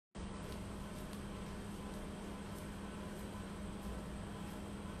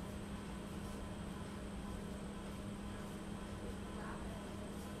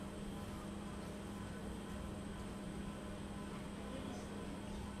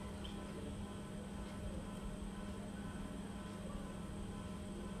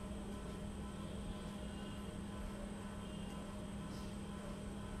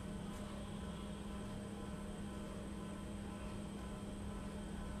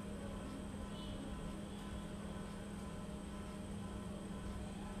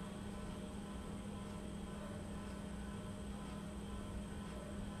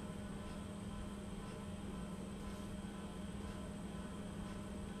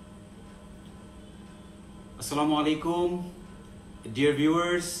Assalamu alaikum, dear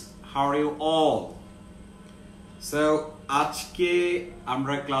viewers, how are you all? So, আজকে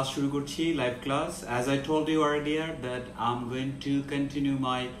আমরা class শুরু করছি live class. As I told you earlier that I'm going to continue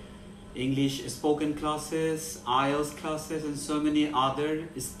my English spoken classes, IELTS classes and so many other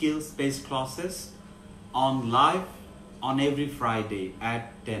skills-based classes on live on every Friday at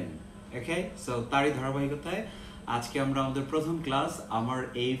 10. Okay? So, তারই ধারাবাহিকতায় আজকে আমরা আমাদের প্রথম class আমার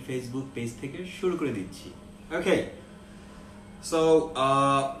এই Facebook page থেকে শুরু করে দিচ্ছি। ওকে সো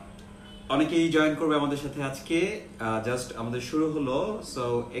অনেকেই জয়েন করবে আমাদের সাথে আজকে জাস্ট আমাদের শুরু হলো। সো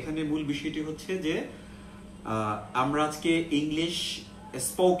এখানে মূল বিষয়টি হচ্ছে যে আমরা আজকে English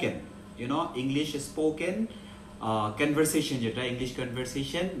spoken English spoken conversation, যেটা ইংলিশ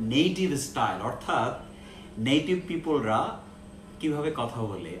কনভারসেশন নেটিভ স্টাইল, অর্থাৎ নেটিভ পিপলরা কিভাবে কথা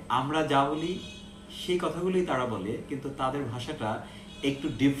বলে, আমরা যা বলি সেই কথাগুলোই তারা বলে, কিন্তু তাদের ভাষাটা একটু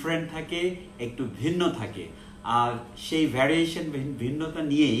ডিফারেন্ট থাকে, একটু ভিন্ন থাকে, আর সেই ভ্যারিয়েশন ভিন্নতা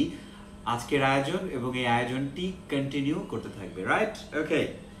নিয়েই আজকের আয়োজন এবং এই আয়োজনটি কন্টিনিউ করতে থাকবে, রাইট? ওকে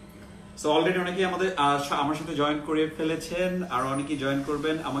সো অলরেডি অনেকেই আমার সাথে জয়েন করে ফেলেছেন, আর অনেকেই জয়েন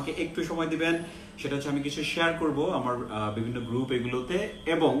করবেন। আমাকে একটু সময় দিবেন, সেটা হচ্ছে আমি কিছু শেয়ার করব আমার বিভিন্ন গ্রুপ এগুলোতে,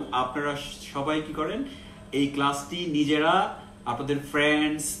 এবং আপনারা সবাই কি করেন এই ক্লাসটি নিজেরা আপনাদের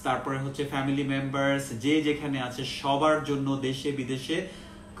ফ্রেন্ডস, তারপরে হচ্ছে ফ্যামিলি মেম্বার্স, যে যেখানে আছে সবার জন্য দেশে বিদেশে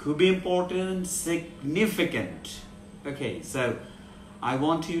খুবই important, significant. Okay so I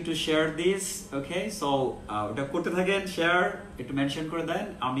want you to share this. Okay, so ওটা করতে থাকেন, শেয়ার একটু মেনশন করে দেন,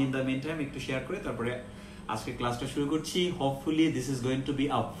 আমি ইন দ্য মিন টাইম একটু শেয়ার করে তারপরে আজকে ক্লাসটা শুরু করছি। Hopefully this is going to be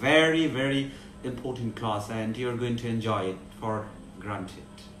a very very important class and you are going to enjoy it for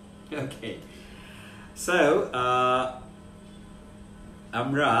granted. Okay, so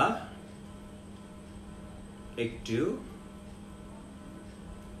আমরা একটু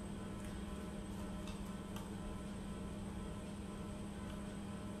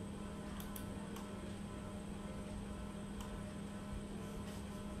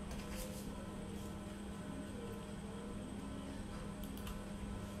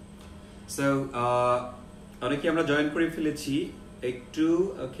সো অনেকে আমরা জয়েন করে ফেলেছি একটু।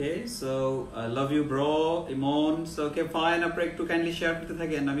 Okay so love you bro Emon. So okay fine, আপনারা একটু kindly share করতে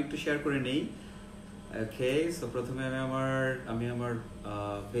থাকেন, আমি একটু শেয়ার করে নেই। ওকে সো প্রথমে আমি আমার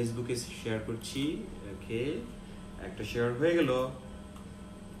ফেসবুকে শেয়ার করছি। ওকে একটা শেয়ার হয়ে গেল।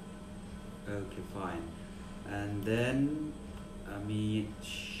 ওকে ফাইন, অ্যান্ড দেন আমি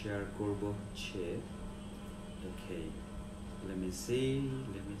শেয়ার করব হচ্ছে ওকে let me see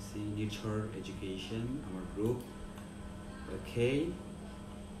Nirjhar education, our group. Okay,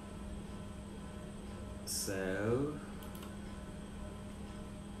 so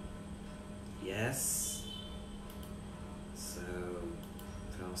yes, so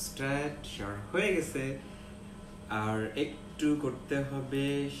start share হয়ে গেছে, আর একটু করতে হবে,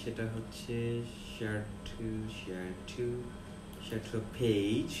 সেটা হচ্ছে share to a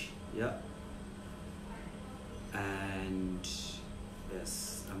page. Yeah, and yes,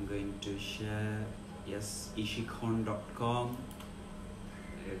 I'm going to share, yes, ishikon.com.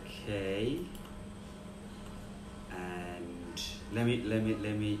 Okay, and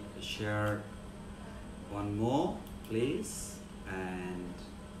let me share one more please, and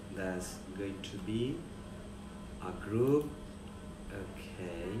that's going to be a group.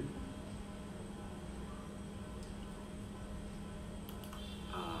 Okay,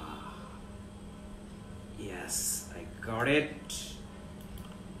 yes, I got it.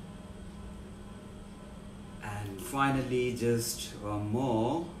 And finally just one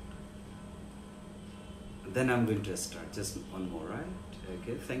more, then I'm going to start. Just one more, right?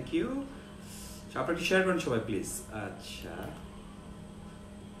 Okay, thank you. So আপনারা কি share করেন সবাই please? আচ্ছা,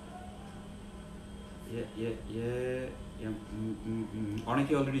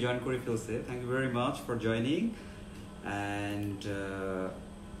 অনেকে already join করে ফেলছে। Thank you very much for joining, and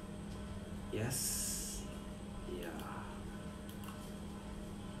yes,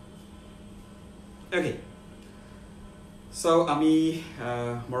 okay so আমি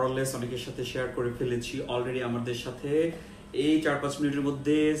মোরালেস অনেকের সাথে শেয়ার করে ফেলেছি অলরেডি। আমাদের সাথে এই 4-5 মিনিটের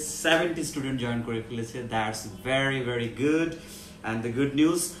মধ্যে 70 স্টুডেন্ট জয়েন করে ফেলেছে। That's very very good, and the good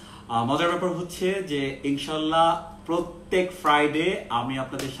news, মজার ব্যাপার হচ্ছে যে ইনশাল্লাহ প্রত্যেক ফ্রাইডে আমি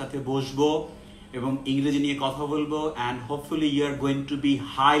আপনাদের সাথে বসবো এবং ইংরেজি নিয়ে কথা বলবো, and hopefully you are going to be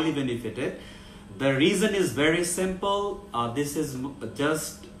highly benefited. The reason is very simple, this is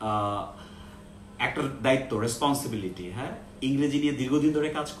just একটা দায়িত্ব, রেসপন্সিবিলিটি। হ্যাঁ, ইংরেজি নিয়ে দীর্ঘদিন ধরে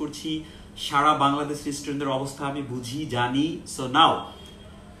কাজ করছি, সারা বাংলাদেশের স্টুডেন্টদের অবস্থা আমি বুঝি, জানি। সো নাও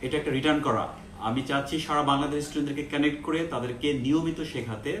এটা একটা রিটার্ন করা, আমি চাচ্ছি সারা বাংলাদেশ স্টুডেন্টদেরকে কানেক্ট করে তাদেরকে নিয়মিত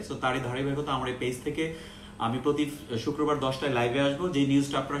শেখাতে। সো তারই ধারাবাহিকতা আমার এই পেজ থেকে আমি প্রতি শুক্রবার 10টায় লাইভে আসবো, যে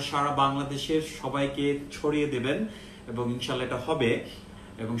নিউজটা আপনারা সারা বাংলাদেশের সবাইকে ছড়িয়ে দেবেন এবং ইনশাল্লাহ এটা হবে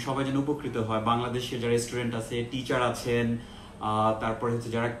এবং সবাই যেন উপকৃত হয়। বাংলাদেশের যারা স্টুডেন্ট আছে, টিচার আছেন, তারপরে হচ্ছে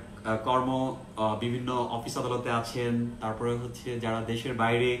যারা বিভিন্ন অফিস আদালতে আছেন, তারপরে হচ্ছে যারা দেশের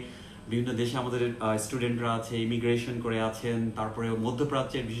বাইরে বিভিন্ন দেশে আমাদের স্টুডেন্টরা আছে, ইমিগ্রেশন করে আছেন, তারপরে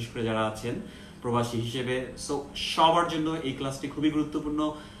মধ্যপ্রাচ্যের বিশেষ করে যারা আছেন প্রবাসী হিসেবে, সো সবার জন্য এই ক্লাসটি খুবই গুরুত্বপূর্ণ।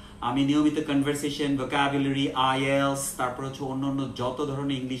 আমি নিয়মিত কনভারসেশন, ভোকাবুলারি, আইএলস, তারপর হচ্ছে অন্যান্য যত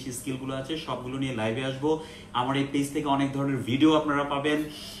ধরনের ইংলিশ স্কিলগুলো আছে সবগুলো নিয়ে লাইভে আসবো। আমার এই পেজ থেকে অনেক ধরনের ভিডিও আপনারা পাবেন,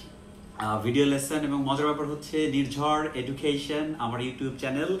 ভিডিও লেসন, এবং মজার ব্যাপার হচ্ছে নির্ঝর এডুকেশন আমার ইউটিউব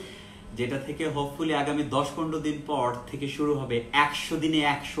চ্যানেল, যেটা থেকে হোপফুলি আগামী 10-15 দিন পর থেকে শুরু হবে 100 দিনে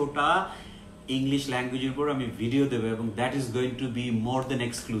 100টা ইংলিশ ল্যাঙ্গুয়েজের উপর আমি ভিডিও দেবো, এবং that is going to be more then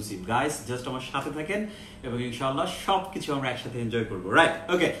exclusive. Guys, just আমার সাথে থাকেন এবং ইনশাআল্লাহ সবকিছু আমরা একসাথে এনজয় করবো, রাইট?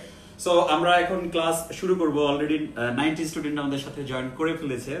 ওকে, সো আমরা এখন ক্লাস শুরু করব। অলরেডি 90 স্টুডেন্ট আমাদের সাথে জয়েন করে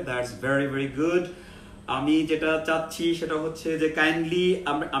ফেলেছে, দ্যাটস ভেরি ভেরি গুড। আমি যেটা চাচ্ছি সেটা হচ্ছে যে কাইন্ডলি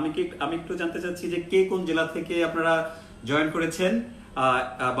আমি একটু জানতে চাচ্ছি যে কে কোন জেলা থেকে আপনারা জয়েন করেছেন,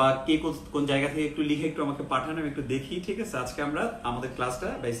 বা কে কোন জায়গা থেকে একটু লিখে একটু আমাকে পাঠান, আমি একটু দেখি, ঠিক আছে? আজকে আমরা আমাদের ক্লাসটা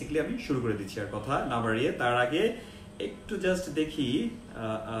বেসিক্যালি আমি শুরু করে দিচ্ছি, আর কথা না বাড়িয়ে। তার আগে একটু জাস্ট দেখি,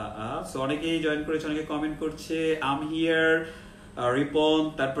 সো অনেকেই জয়েন করেছে, অনেকে কমেন্ট করছে, আম হিয়ার, রিপন,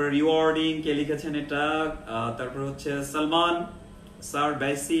 তারপর রিওয়ার্ডিং, কে লিখেছেন এটা, তারপর হচ্ছে Salman sir,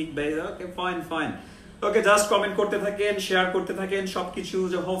 basic, okay fine fine, ওকে, জাস্ট কমেন্ট করতে থাকেন, শেয়ার করতে থাকেন সবকিছু,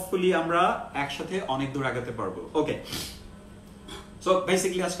 যে হোপফুলি আমরা একসাথে অনেক দূর আগাতে পারবো। ওকে, সো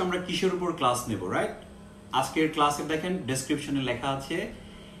বেসিক্যালি আজকে আমরা কিসের উপর ক্লাস নেব, রাইট? আজকের ক্লাসে দেখেন ডেসক্রিপশনে লেখা আছে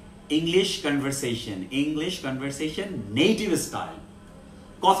ইংলিশ কনভারসেশন নেটিভ স্টাইল।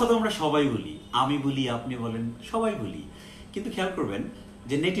 কথা তো আমরা সবাই বলি, আমি বলি, আপনি বলেন, সবাই বলি, কিন্তু খেয়াল করবেন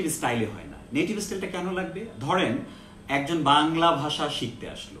যে নেটিভ স্টাইলে হয় না। নেটিভ স্টাইলটা কেন লাগবে? ধরেন একজন বাংলা ভাষা শিখতে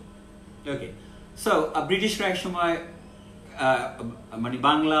আসলো, ওকে, সো ব্রিটিশরা এক সময় মানে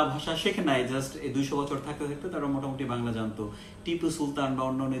বাংলা ভাষা শেখে নাই, জাস্ট 200 বছর থাকতে থাকতে তারা মোটামুটি বাংলা জানতো। টিপু সুলতান বা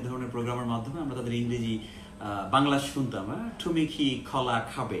অন্য ধরনের প্রোগ্রামের মাধ্যমে আমরা তাদের ইংরেজি বাংলা শুনতাম, ঠুমিকি খলা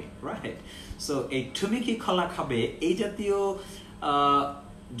খাবে, রাইট? সো এই ঠুমিকি খলা খাবে এই জাতীয়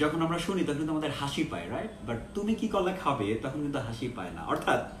যখন আমরা শুনি তখন কিন্তু আমাদের হাসি পায়, রাইট? বাট তুমি কি কলা খাবে তখন কিন্তু হাসি পায় না।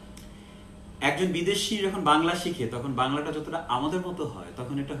 অর্থাৎ একজন বিদেশি যখন বাংলা শিখে তখন বাংলাটা যতটা আমাদের মতো হয়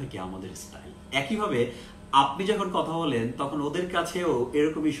তখন এটা হয় কি আমাদের স্টাইল। একইভাবে আপনি যখন কথা বলেন তখন ওদের কাছেও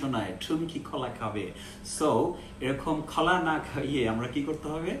এরকমই শোনায় তুমি কি খলা খাবে। সো এরকম খলা না খাইয়ে আমরা কি করতে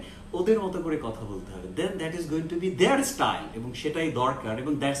হবে, ওদের মতো করে কথা বলতে হবে, দেন that is going to be there style, এবং সেটাই দরকার,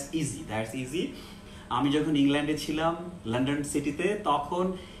 এবং দ্যাটস ইজি। আমি যখন ইংল্যান্ডে ছিলাম, লন্ডন সিটিতে, তখন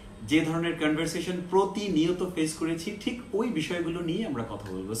যে ধরনের কনভারসেশন প্রতিনিয়ত ফেস করেছি ঠিক ওই বিষয়গুলো নিয়ে আমরা কথা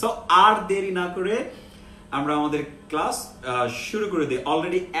বলবো। সো আর দেরি না করে আমরা আমাদের ক্লাস শুরু করে দিই।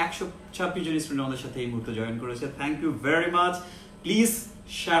 অলরেডি 126 জন স্টুডেন্ট আমাদের সাথে এই মুহূর্তে জয়েন করেছে, thank you very much. Please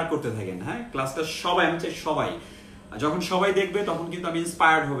share করতে থাকেন, হ্যাঁ, ক্লাসটা সবাই, আমি চাই সবাই, যখন সবাই দেখবে তখন কিন্তু আমি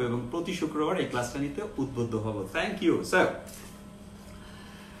ইন্সপায়ার্ড হবে এবং প্রতি শুক্রবার এই ক্লাসটা নিতে উদ্বুদ্ধ হব। Thank you sir.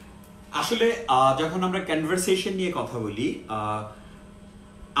 আসলে যখন আমরা কনভারসেশন নিয়ে কথা বলি,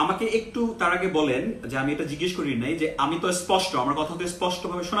 আমাকে একটু তার আগে বলেন যে আমি এটা জিজ্ঞেস করি নাই যে আমি তো স্পষ্ট, আমার কথা তো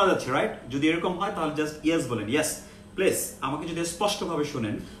স্পষ্টভাবে শোনা যাচ্ছে, রাইট? যদি এরকম হয় তাহলে জাস্ট ইয়েস বলেন, ইয়েস প্লিজ। আমাকে যদি স্পষ্টভাবে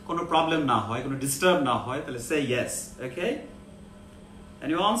শুনেন, কোনো প্রবলেম না হয়, কোনো ডিস্টার্ব না হয়, তাহলে সে ইয়েস, ওকে?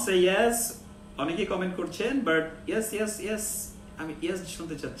 এনিওয়ান সে ইয়েস? অনেকেই কমেন্ট করছেন, বাট ইয়েস আমি ইয়েস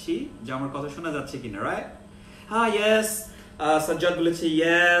শুনতে চাচ্ছি যে আমার কথা শোনা যাচ্ছে কিনা, রাইট? হ্যাঁ, ইয়েস। সাজ্জাদ বলেছে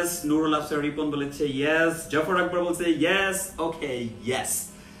ইয়েস, নুরুল আফসার রিপন বলেছে ইয়েস, জাফর আকবর বলছে ইয়েস, ওকে, ইয়েস।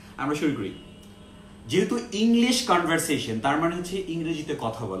 আমরা শুরু করি। যেহেতু ইংলিশ কনভারসেশন, তার মানে হচ্ছে ইংরেজিতে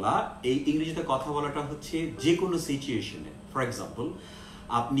কথা বলা। এই ইংরেজিতে কথা বলাটা হচ্ছে যে কোনো সিচুয়েশনে। ফর এক্সাম্পল,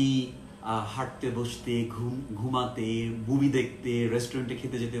 আপনি হাঁটতে, বসতে, ঘুমাতে, মুভি দেখতে, রেস্টুরেন্টে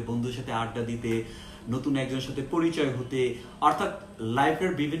খেতে যেতে, বন্ধুর সাথে আড্ডা দিতে, নতুন একজনের সাথে পরিচয় হতে, অর্থাৎ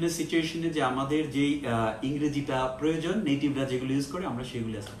লাইফের বিভিন্ন সিচুয়েশনে যে আমাদের যে ইংরেজিটা প্রয়োজন, নেটিভরা যেগুলো ইউজ করে আমরা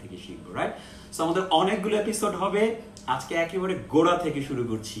সেগুলো আজকে থেকে শিখবো, রাইট? সো আমাদের অনেকগুলো এপিসোড হবে, আজকে একেবারে গোড়া থেকে শুরু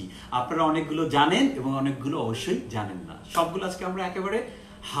করছি। আপনারা অনেকগুলো জানেন এবং অনেকগুলো অবশ্যই জানেন না, সবগুলো আজকে আমরা একেবারে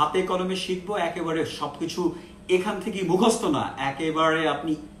হাতে কলমে শিখবো। একেবারে সবকিছু এখান থেকে মুখস্থ না, একেবারে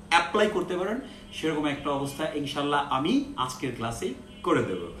আপনি অ্যাপ্লাই করতে পারেন সেরকম একটা অবস্থা ইনশাল্লাহ আমি আজকের ক্লাসে করে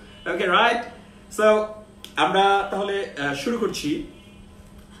দেব, ওকে, রাইট? সো আমরা তাহলে শুরু করছি।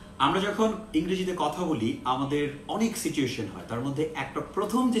 আমরা যখন ইংরেজিতে কথা বলি আমাদের অনেক সিচুয়েশন হয়, তার মধ্যে একটা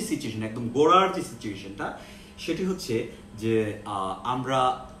প্রথম যে সিচুয়েশন, একদম গোড়ার যে সিচুয়েশনটা, সেটি হচ্ছে যে আমরা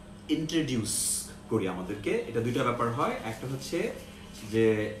ইন্ট্রোডিউস করি আমাদেরকে। এটা দুইটা ব্যাপার হয়, একটা হচ্ছে যে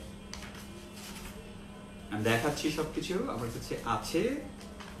আমি দেখাচ্ছি সবকিছু আমার কাছে আছে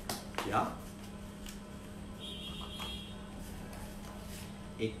ইয়া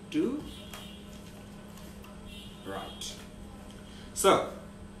একটু রাইট সো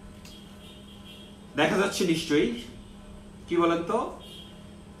দেখা যাচ্ছে নিশ্চয়ই কি বলেন তো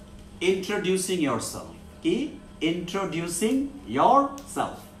introducing yourself কি introducing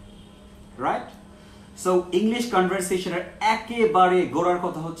yourself right so english conversation এর একেবারে গোড়ার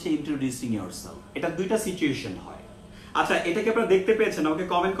কথা হচ্ছে introducing yourself এটা দুইটা সিচুয়েশন হয় আচ্ছা এটাকে আপনারা দেখতে পেয়েছেন আমাকে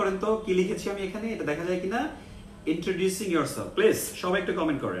কমেন্ট করেন তো কি লিখেছি আমি এখানে এটা দেখা যায় কিনা introducing yourself প্লিজ সবাই একটু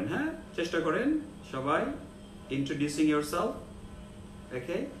কমেন্ট করেন হ্যাঁ চেষ্টা করেন সবাই introducing yourself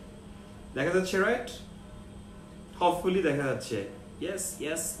ওকে দেখা যাচ্ছে রাইট hopefully দেখা যাচ্ছে yes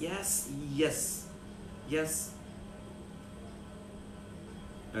yes yes yes yes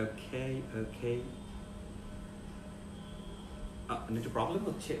okay okay need a problem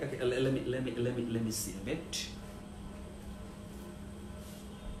হচ্ছে okay let me see a bit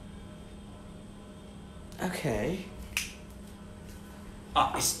okay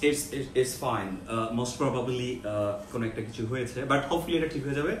it's fine most probably কোনো একটা কিছু হয়েছে but hopefully এটা ঠিক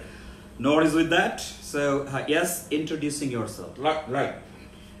হয়ে যাবে no worries with that so yes introducing yourself right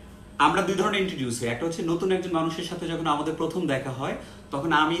আমরা দুই ধরনের ইন্ট্রোডিউস হই একটা হচ্ছে নতুন একজন মানুষের সাথে যখন আমাদের প্রথম দেখা হয়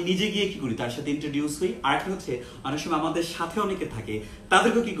তখন আমি নিজে গিয়ে কি করি তার সাথে ইন্ট্রোডিউস হই আর একটা হচ্ছে অনেক সময় আমাদের সাথে অনেকে থাকে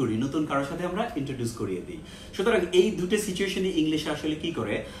তাদেরকে কি করি নতুন কারোর সাথে আমরা ইন্ট্রোডিউস করিয়ে দিই সুতরাং এই দুটো সিচুয়েশনে ইংলিশে আসলে কি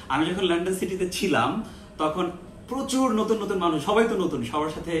করে আমি যখন লন্ডন সিটিতে ছিলাম তখন প্রচুর নতুন নতুন মানুষ সবাই তো নতুন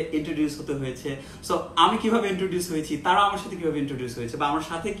সবার সাথে ইন্ট্রোডিউস হতে হয়েছে সো আমি কিভাবে ইন্ট্রোডিউস হয়েছি তারা আমার সাথে কিভাবে ইন্ট্রোডিউস হয়েছে বা আমার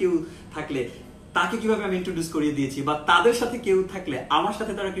সাথে কেউ থাকলে তাকে কিভাবে আমি ইন্ট্রোডিউস করিয়ে দিয়েছি বা তাদের সাথে কেউ থাকলে আমার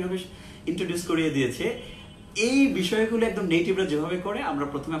সাথে তারা কিভাবে ইন্ট্রোডিউস করিয়ে দিয়েছে এই বিষয়গুলো একদম নেটিভরা যেভাবে করে আমরা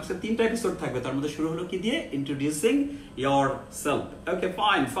প্রথমে আজকে 3টা এপিসোড থাকবে তার মধ্যে শুরু হলো কি দিয়ে ইন্ট্রোডিউসিং yourself ওকে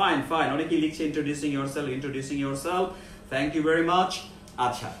ফাইন অনেকেই লিখছে introducing yourself thank you very much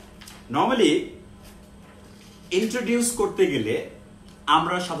আচ্ছা নরমালি ইন্ট্রোডিউস করতে গেলে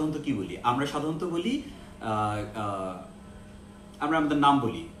আমরা সাধারণত কি বলি আমরা সাধারণত বলি আমরা আমাদের নাম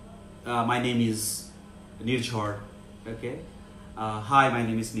বলি my name is Nirjhar okay hi my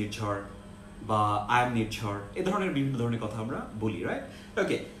name is Nirjhar বা I am Nirjhar এই ধরনের বিভিন্ন ধরনের কথা আমরা বলি রাইট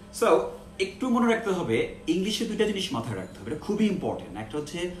ওকে সো একটু মনে রাখতে হবে ইংলিশে দুইটা জিনিস মাথায় রাখতে হবে এটা খুবই ইম্পর্টেন্ট একটা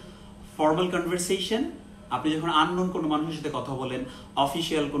হচ্ছে ফর্মাল কনভারসেশন আপনি যখন আননোন কোনো মানুষের সাথে কথা বলেন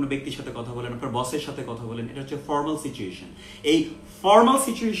অফিশিয়াল কোনো ব্যক্তির সাথে কথা বলেন আপনার বসের সাথে কথা বলেন এটা হচ্ছে ফর্মাল সিচুয়েশন এই ফর্মাল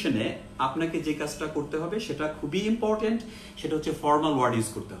সিচুয়েশনে আপনাকে যে কাজটা করতে হবে সেটা খুবই ইম্পর্টেন্ট সেটা হচ্ছে ফর্মাল ওয়ার্ড ইউজ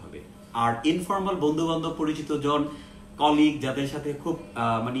করতে হবে আর ইনফর্মাল বন্ধু বান্ধব পরিচিত জন কলিগ যাদের সাথে খুব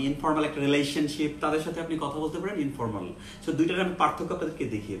মানে ইনফর্মাল একটা রিলেশনশিপ তাদের সাথে আপনি কথা বলতে পারেন ইনফর্মাল সো দুইটার আমি পার্থক্য আপনাদেরকে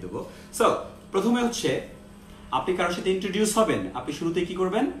দেখিয়ে দেবো সো প্রথমে হচ্ছে আপনি কারোর সাথে ইন্ট্রোডিউস হবেন আপনি শুরুতে কি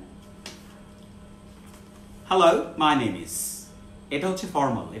করবেন হ্যালো মাই নেম ইজ এটা হচ্ছে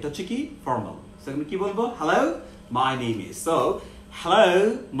ফর্মাল এটা হচ্ছে কি ফর্মাল সো আমি কি বলবো hello my name is so hello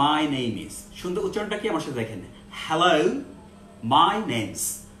my name is সুন্দর উচ্চারণটা কি আমার সাথে দেখেন hello my name's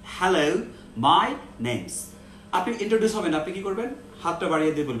hello my name's আপনি ইন্ট্রোডিউস হবেন আপনি কি করবেন হাতটা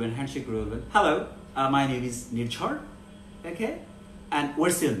বাড়িয়ে দিয়ে বলবেন হ্যান্ডশেক করে বলবেন hello my name is Nirjhar okay and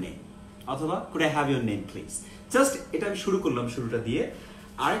what's your name অথবা could I have your name please just এটা আমি শুরু করলাম শুরুটা দিয়ে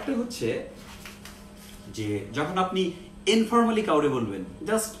আরেকটা হচ্ছে যে যখন আপনি ইনফর্মালি কাউরে বলবেন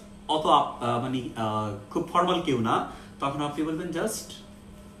জাস্ট অত মানে খুব ফর্মাল কেউ না তখন আপনি বলবেন just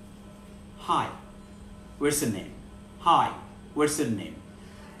hi what's your name high what's your name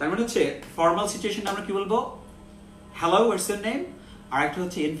তার মানে হচ্ছে ফর্মাল সিচুয়েশনে আমরা কি বলবো হ্যালো হোয়াটস ইউর নেম আর একটা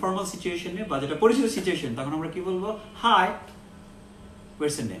হচ্ছে ইনফর্মাল সিচুয়েশনে বা যেটা পরিচিত সিচুয়েশন তখন আমরা কি বলবো high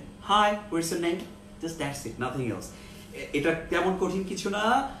what's your name high what's your name just that's it nothing else এটা তেমন কঠিন কিছু না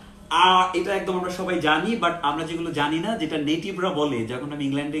আর এটা একদম আমরা সবাই জানি বাট আমরা যেগুলো জানি না যেটা নেটিভরা বলে যখন আমি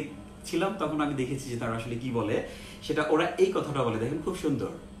ইংল্যান্ডে ছিলাম তখন আমি দেখেছি যে তারা আসলে কি বলে সেটা ওরা এই কথাটা বলে দেখেন খুব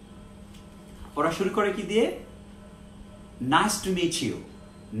সুন্দর ওরা শুরু করে কি দিয়ে nice to meet you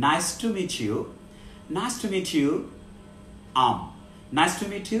nice to meet you nice to meet you nice to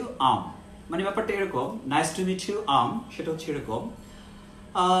meet you মানে ব্যাপারটা এরকম নাইস টু মিট ইউ সেটা হচ্ছে এরকম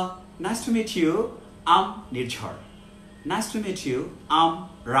nice to meet you Nirjhar nice to meet you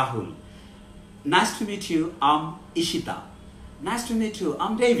Rahul nice to meet you Ishita nice to meet you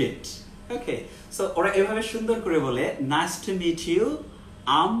David okay so ওরা এভাবে সুন্দর করে বলে nice to meet you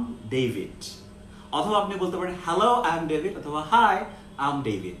David অথবা আপনি বলতে পারেন হ্যালো আই এম ডেভিড অথবা হাই আই এম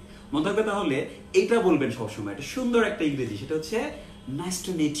ডেভিড মনে থাকবে তাহলে এটা বলবেন সবসময় এটা সুন্দর একটা ইংরেজি সেটা হচ্ছে নাইস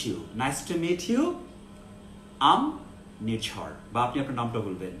টু মিট ইউ নির্ঝর, বা আপনি আপনার নামটা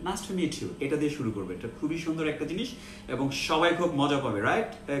বলবেন নাইস টু মিট ইউ, এটা দিয়ে শুরু করবেন। এটা খুবই সুন্দর একটা জিনিস এবং সবাই খুব মজা পাবে,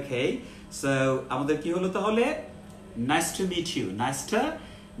 রাইট? ওকে, সো আমাদের কি হলো তাহলে? Nice to meet you, nice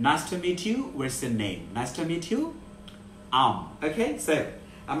to meet you, what's your name? Nice to meet you, okay, so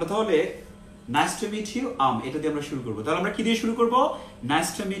আমরা তাহলে নাইস টু মিট ইউ, এটা দিয়ে আমরা শুরু করবো। তাহলে আমরা কি দিয়ে শুরু করবো? নাইস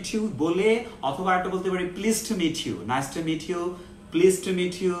টু মিট ইউ বলে, অথবা একটা বলতে পারি please to meet you, nice to meet you, please to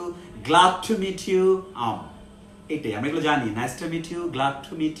meet you, glad to meet you, এটাই আমরা এগুলো জানি। Nice to meet you, glad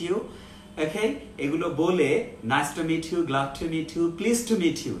to meet you, ওকে, এগুলো বলে nice to meet you, glad to meet you, please to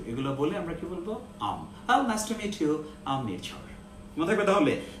meet you, এগুলো বলে আমরা কি বলবো? নাইস টু মিট ইউ, নির্ঝর। মনে থাকবে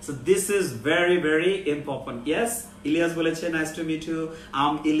তাহলে? So this is very very important. Yes, Ilias বলেছে nice to meet you,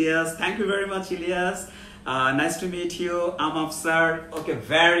 Ilias, thank you very much Ilias. Nice to meet you, Afsar. Okay,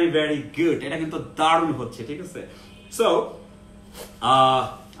 very very good, এটা কিন্তু দারুণ হচ্ছে, ঠিক আছে? সো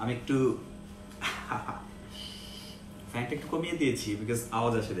আমি একটু ফ্যানটা একটু কমিয়ে দিয়েছি বিকজ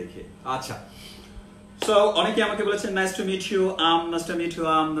আওয়াজ আসে দেখে। আচ্ছা, সো অনেকে আমাকে বলেছেন nice to meet you, nice to meet you,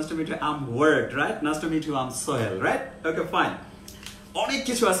 nice to meet you, word, right? Nice to meet you, Sohel, right? Okay, fine. অনেক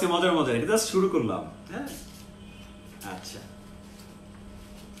কিছু আছে মজার মজার, এটা জাস্ট শুরু করলাম, হ্যাঁ? আচ্ছা,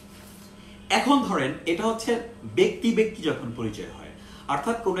 এখন ধরেন এটা হচ্ছে ব্যক্তি ব্যক্তি যখন পরিচয় হয়,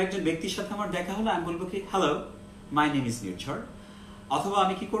 অর্থাৎ কোন একজন ব্যক্তির সাথে আমার দেখা হলো, আমি বলবো কি হ্যালো মাই নেম ইজ নির্ঝর, অথবা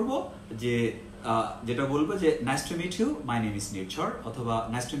আমি কি করব যে যেটা বলবো যে nice to meet you, my name is নির্ঝর, অথবা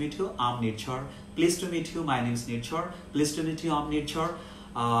nice to meet you, Nirjhar, please to meet you, my name is Nirjhar, please to meet you, Nirjhar,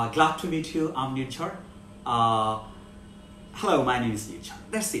 glad to meet you, Nirjhar, hello my name is Nirjhar,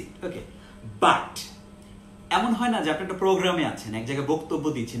 that's it. Okay, but এমন হয় না যে আপনি একটা প্রোগ্রামে আছেন, এক জায়গায় বক্তব্য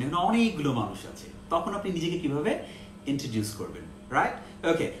দিচ্ছেন, এখানে অনেকগুলো মানুষ আছে, তখন আপনি নিজেকে কিভাবে ইন্ট্রোডিউস করবেন, রাইট?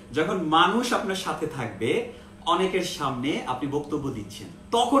 ওকে, যখন মানুষ আপনার সাথে থাকবে, অনেকের সামনে আপনি বক্তব্য দিচ্ছেন,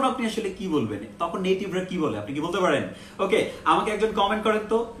 তখন আপনি আসলে কি বলবেন? তখন নেটিভরা কি বলে আপনি কি বলতে পারেন? ওকে, আমাকে একজন কমেন্ট করেন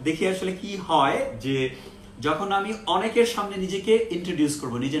তো দেখি আসলে কি হয় যে যখন আমি অনেকের সামনে নিজেকে ইন্ট্রোডিউস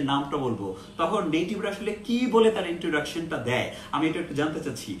করব, নিজের নামটা বলবো, তখন নেটিভরা আসলে কি বলে তার ইন্ট্রোডাকশনটা দেয়, আমি এটা একটু জানতে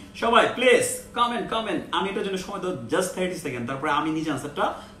চাচ্ছি। সবাই প্লিজ কমেন্ট, আমি এটার জন্য সময় দাও জাস্ট 30 সেকেন্ড, তারপরে আমি নিজে আনসারটা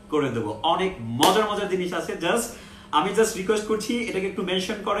করে দেবো। অনেক মজার মজার জিনিস আছে, আমি জাস্ট রিকোয়েস্ট করছি এটাকে একটু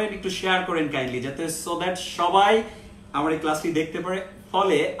মেনশন করেন, একটু শেয়ার করেন কাইন্ডলি, যাতে সো দ্যাট সবাই আমার এই ক্লাসটি দেখতে পারে।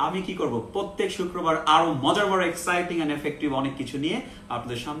 ফলে আমি কি করব, প্রত্যেক শুক্রবার আরো মজার মজার এক্সাইটিং এন্ড এফেক্টিভ অনেক কিছু নিয়ে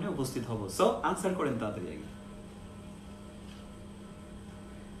আপনাদের সামনে উপস্থিত হব। সো আনসার করেন তাড়াতাড়ি।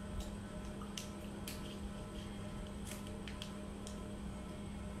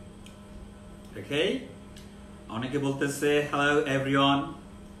 ওকে, অনেকে বলতেছে হ্যালো এভরিওয়ান,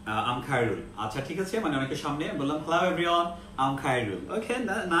 আম খায়রুল। আচ্ছা ঠিক আছে, মানে অনেকের সামনে বললাম হ্যালো এভরিওয়ান, আম খায়রুল। ওকে,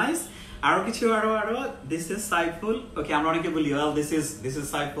 নাইস। আরো কিছু আরো দিস ইজ সাইফুল। ওকে, আমরা অনেকে বলি well this is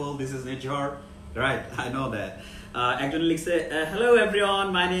Saiful, this is Nirjhar, right? I know that. একজন লিখছে hello everyone,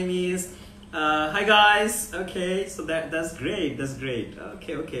 my name is hi guys. Okay, so that's great,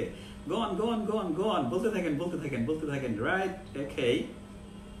 okay, go on, বলতে থাকেন, right? Okay,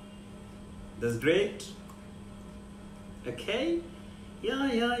 that's great. Okay, yeah,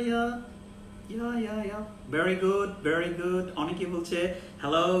 very good. অনেকে বলছে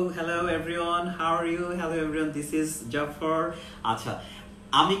hello everyone, how are you? Hello everyone, this is Jafar. আচ্ছা,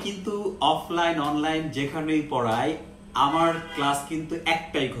 আমি কিন্তু offline online যেখানেই পড়াই, আমার ক্লাস কিন্তু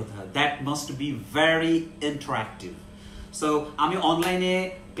একটাই কথা, that must be very interactive. So আমি অনলাইনে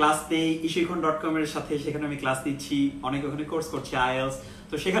ক্লাস নেই ishikon.com এর সাথে, সেখানে আমি ক্লাস নিচ্ছি, অনেকে ওখানে কোর্স করছে IELTS,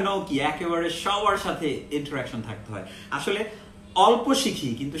 তো সেখানেও কি একেবারে সবার সাথে ইন্টারাকশন থাকতে হয়। আসলে অল্প শিখি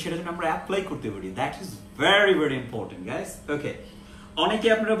কিন্তু সেটা যেন আমরা অ্যাপ্লাই করতে পারি, that is very very important guys. ওকে, অনেকে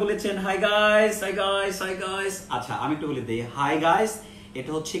আপনারা বলেছেন হাই গাইস। আচ্ছা, আমি একটু বলে দিই, হাই গাইস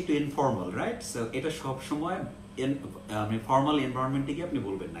এটা হচ্ছে একটু ইনফর্মাল, রাইট? সো এটা সব সময় ফর্মাল এনভায়রনমেন্টে গিয়ে আপনি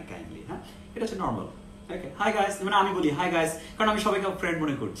বলবেন না কাইন্ডলি, হ্যাঁ? এটা হচ্ছে নর্মাল। ওকে, হাই গাইস, মানে আমি বলি হাই গাইস কারণ আমি সবাইকে ফ্রেন্ড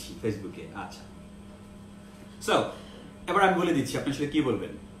মনে করছি ফেসবুকে। আচ্ছা, সো এবার আমি বলে দিচ্ছি আপনি আসলে কি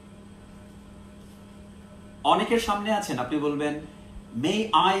বলবেন। অনেকের সামনে আছেন, আপনি বলবেন মে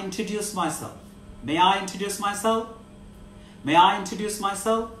আই ইন্ট্রোডিউস মাইসেলফ,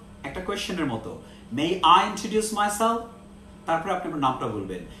 একটা কোয়েশ্চেনের মতো, মে আই ইন্ট্রোডিউস মাইসেলফ, তারপরে আপনি আপনার নামটা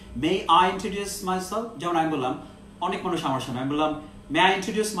বলবেন, মে আই ইন্ট্রোডিউস মাইসেলফ। যেমন আমি বললাম, অনেক মানুষ আমার সামনে, আমি বললাম may I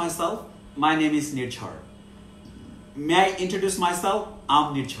introduce myself, my name is Nirjhar, may I introduce myself, আম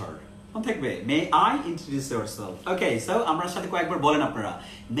নির্ঝর। মনে থাকবে, may I introduce yourself. Okay, so আমার সাথে কয়েকবার বলেন আপনারা,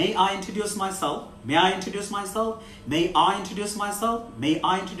 may I introduce myself, may I introduce myself, may I introduce myself, may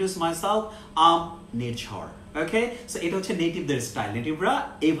I introduce myself, um Nirjhar. Okay, so এটা হচ্ছে নেটিভদের style. নেটিভরা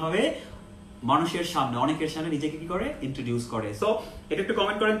এইভাবে মানুষের সামনে, অনেকের সামনে নিজেকে কি করে, ইন্ট্রোডিউস করে। সো এটা একটু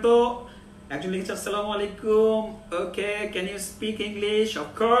কমেন্ট করেন তো, Actually, assalamu alaikum. Okay, can you speak English?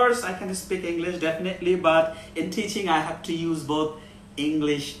 Of course, I can speak English definitely, but in teaching, I have to use both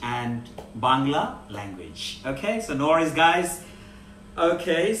English and Bangla language. Okay, so no worries, guys.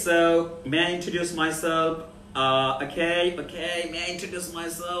 Okay, so may I introduce myself? Okay, may I introduce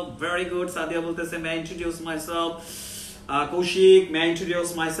myself? Very good, Sadia bolte se, may I introduce myself? Kaushik, may I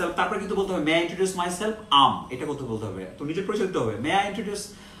introduce myself? তারপর কিন্তু বলতে হবে may I introduce myself? এটা কত বলতে হবে? তো নিজের পরিচয় দিতে হবে. May I introduce?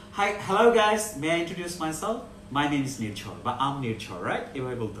 Hi, hello guys. May I introduce myself? My name is Nirjhar, বা I'm Nirjhar, right?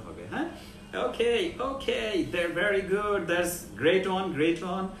 এভাবে বলতে হবে, হ্যাঁ? Okay, they're very good. That's great one.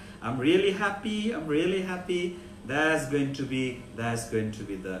 I'm really happy. That's going to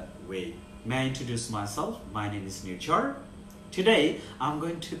be the way. May I introduce myself? My name is Nirjhar. Today, I'm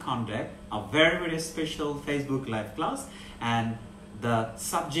going to conduct a very special Facebook live class, and the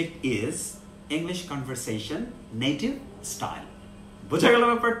subject is English conversation native style. বোঝা গেল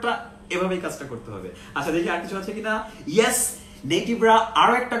ব্যাপারটা? এভাবেই কাজটা করতে হবে। আচ্ছা দেখি আর কিছু আছে কিনা? ইয়েস, নেটিভরা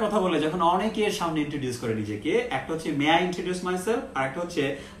আরো একটা কথা বলে যখন অনেকের সামনে ইন্ট্রোডিউস করে নিজেকে, একটা হচ্ছে মে আই ইন্ট্রোডিউস মাইসেলফ, আর একটা হচ্ছে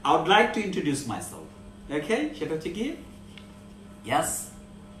I would like to introduce myself. ওকে, সেটা হচ্ছে কি? Yes,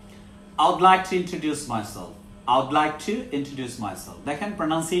 I would like to introduce myself. I would like to introduce myself. দেখেন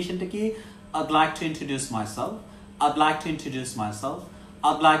প্রনাউন্সিয়েশনটা কি? I'd like to introduce myself. I'd like to introduce myself.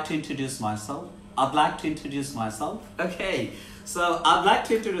 I'd like to introduce myself. I'd like to introduce myself. Okay, so I'd like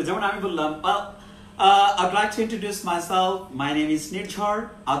to introduce. যেমন আমি বললাম, I'd like to introduce myself. My name is Nirjhar.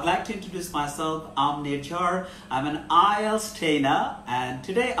 I'd like to introduce myself. I'm Nirjhar. I'm an IELTS trainer, and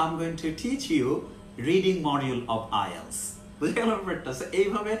today I'm going to teach you reading module of IELTS. বুঝে গেল ব্যাপারটা?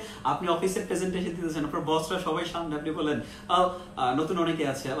 এইভাবে আপনি অফিসের presentation দিতেছেন, আপনার বসরা সবাই সামনে, আপনি বলেন নতুন অনেকে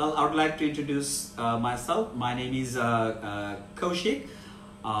আছে, I would like to introduce myself. My name is Kaushik.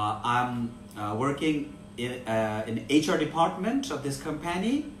 I'm working in HR department of this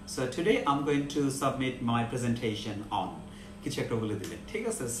company. So today I'm going to submit my presentation on. কিছু একটা বলে দিলেন, ঠিক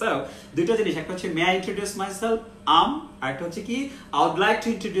আছে? So দুটো জিনিস, একটা হচ্ছে may I introduce myself, আর একটা হচ্ছে কি I would like to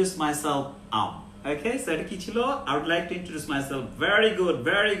introduce myself, Okay, so এটা কি ছিল? I would like to introduce myself. Very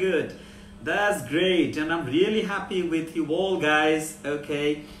good. That's great, and I'm really happy with you all, guys. Okay,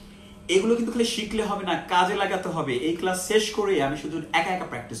 এগুলো কিন্তু খালি শিখলে হবে না, কাজে লাগাতে হবে। এই ক্লাস শেষ করে আমি শুধু একা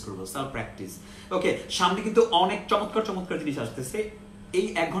প্র্যাকটিস করব, সেলফ প্র্যাকটিস। ওকে, সামনে কিন্তু অনেক চমৎকার জিনিস আসতেছে। এই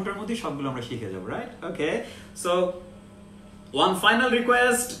 1 ঘন্টার মধ্যে সবগুলো আমরা শিখে যাব, রাইট? ওকে, সো ওয়ান ফাইনাল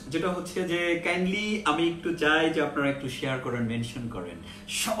রিকোয়েস্ট, যেটা হচ্ছে যে কাইন্ডলি আমি একটু চাই যে আপনারা একটু শেয়ার করেন, মেনশন করেন,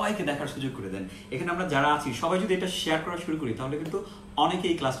 সবাইকে দেখার সুযোগ করে দেন। এখানে আমরা যারা আছি সবাই যদি এটা শেয়ার করা শুরু করি, তাহলে কিন্তু অনেকে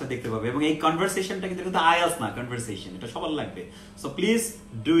এই ক্লাসটা দেখতে পাবে, এবং এই কনভারসেশনটা কিন্তু আইএলটিএস না, কনভারসেশন, এটা সবার লাগবে। So please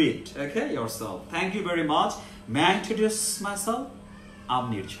do it, okay, yourself. Thank you very much. May I introduce myself? I'm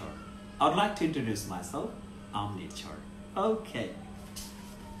Nirjhar. I would like to introduce myself. I'm Nirjhar. Okay.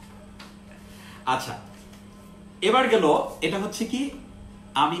 আচ্ছা, এবার গেল, এটা হচ্ছে কি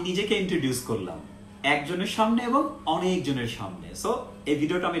আমি নিজেকে ইন্ট্রোডিউস করলাম একজনের সামনে এবং অনেকজনের সামনে। সো এই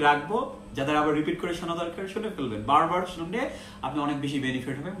ভিডিওটা আমি রাখবো, যাদের আবার রিপিট করে শোনা দরকার শুনে ফেলবেন। বারবার শুনলে আপনি অনেক বেশি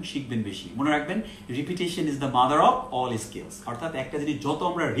বেনিফিট হবে এবং শিখবেন বেশি। মনে রাখবেন, repetition is the mother of all skills. অর্থাৎ একটা জিনিস যত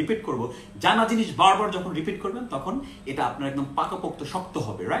আমরা রিপিট করব, জানা জিনিস বারবার যখন রিপিট করবেন, তখন এটা আপনার একদম পাকাপোক্ত শক্ত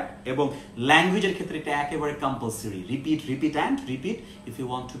হবে, রাইট? এবং ল্যাঙ্গুয়েজের ক্ষেত্রে এটা একেবারে compulsory. Repeat and repeat if you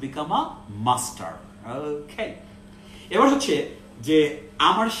want to become a master. ওকে, এবার হচ্ছে যে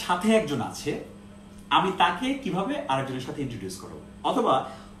আমার সাথে একজন আছে, আমি তাকে কিভাবে আরেকজনের সাথে ইন্ট্রোডিউস করব, অথবা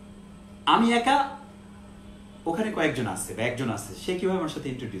আমি একা, ওখানে কয়েকজন আছে বা একজন আছে, সে কিভাবে আমার সাথে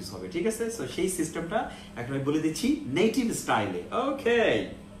ইন্ট্রোডিউস হবে, ঠিক আছে? সো সেই সিস্টেমটা একটা বলে দিচ্ছি নেটিভ স্টাইলে। ওকে,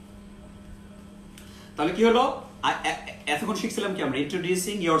 তাহলে কি হলো? এতক্ষণ শিখছিলাম কি আমরা?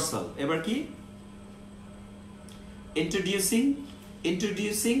 Introducing yourself. এবার কি?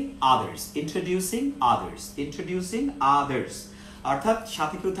 introducing others. অর্থাৎ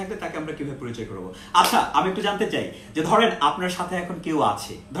সাথে কেউ থাকলে তাকে আমরা কিভাবে পরিচয় করব। আচ্ছা, আমি একটু জানতে চাই যে ধরেন আপনার সাথে এখন কেউ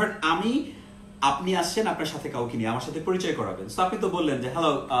আছে, ধরেন আপনি আসছেন, আপনার সাথে কাউকে নিয়ে আমার সাথে পরিচয় করাবেন। তো আপনি তো বললেন যে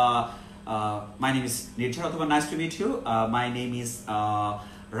হ্যালো, মাই নেম ইজ নির্ঝর, অথবা nice to meet you, my name is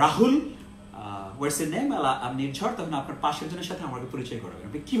Rahul, what's your name? আমি নির্ঝর। তখন আপনার পাশের জনের সাথে আমাকে পরিচয় করাবেন।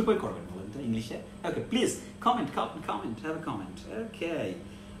 আপনি কিভাবে করবেন বলেন তো ইংলিশে? ওকে, please comment, have a comment. Okay,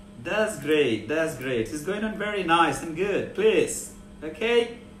 that's great. It's going on very nice and good. Please, okay,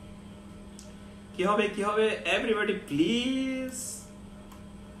 কি হবে? Everybody please.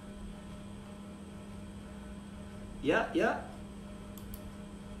 Yeah.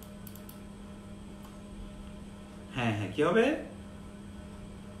 হ্যাঁ, কি হবে?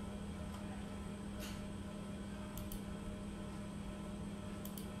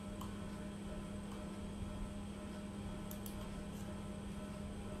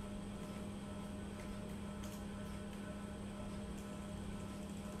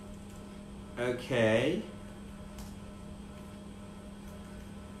 Okay.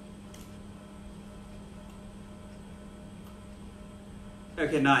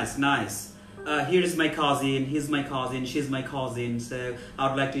 Okay, nice. Here is my cousin, he's my cousin, she's my cousin, so I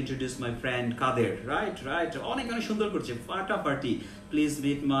would like to introduce my friend Kader, right? অনেক সুন্দর করছে, ফাটাফাটি, please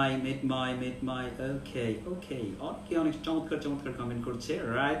meet my, okay, অনেক চমৎকার কমেন্ট করছে,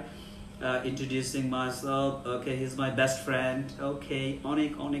 right? Introducing myself, okay, he's my best friend, okay,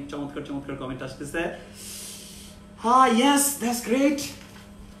 অনেক চমৎকার comment আসতেছে, yes, that's great.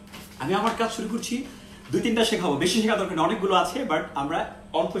 আমি আমার কাজ শুরু করছি, 2-3টা শেখাবো, বেশি শেখা দরকার না, অনেকগুলো আছে, বাট আমরা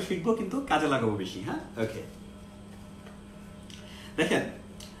অল্প শিখবো কিন্তু কাজে লাগাবো বেশি, হ্যাঁ? ওকে, দেখেন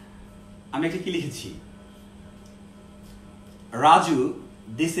আমি একটা কি লিখেছি, রাজু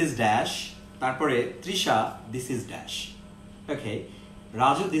দিস ইজ ড্যাশ, তারপরে Trisha this is dash, okay,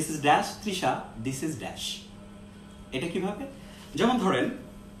 Raju this is dash, Trisha this is dash. এটা কিভাবে? যেমন ধরেন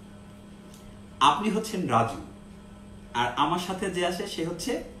আপনি হচ্ছেন রাজু আর আমার সাথে যে আসে সে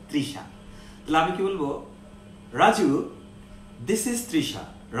হচ্ছে তৃষা, তাহলে আমি কি বলবো, Raju this is Trisha,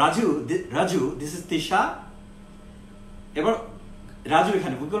 Raju this is Trisha. এবার রাজু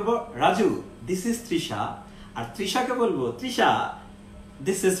এখানে বলবো রাজু দিস ইজ তৃষা, আর তৃষাকে বলবো তৃষা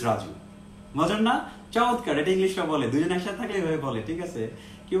দিস ইজ রাজু। মজার না? চমৎকার, এটা ইংলিশটা বলে, দুজন একসাথে থাকলে এভাবে বলে, ঠিক আছে?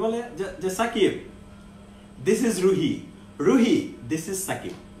 কি বলে যে Shakib this is Ruhi this is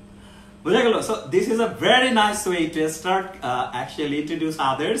Shakib, বুঝা গেল? So this is a very nice way to start actually introduce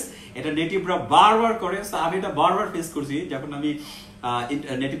others. এটা নেটিভরা বারবার করে, সো আমি এটা বারবার ফেস করছি, যখন আমি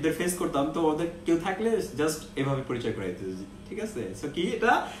নেটিভদের ফেস করতাম, তো ওদের কেউ থাকলে জাস্ট এভাবে পরিচয় করে দিতে, ঠিক আছে? সো কি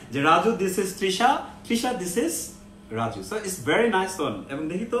এটা যে Raju this is Trisha this is Raju, so it's very nice one. এবং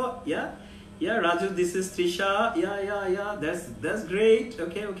দেখি তো, yeah Raju this is Trisha, yeah that's great,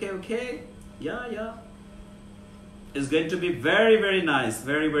 okay, yeah it's going to be very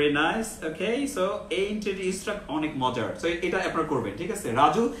nice, okay? So এই ইন্ট্রোডিউসটা অনেক মজার, সো এটা আপনারা করবেন, ঠিক আছে?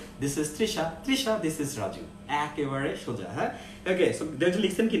 Raju this is Trisha this is Raju, একেবারে সোজা, হ্যাঁ? ওকে, সো দেখো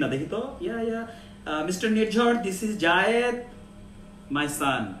লিখছেন কিনা দেখি তো, mister Nirjhar this is Zayed my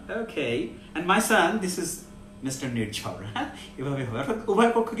San, okay, and my San this is mister নির্ঝর, হ্যাঁ? এভাবে হবে, অর্থাৎ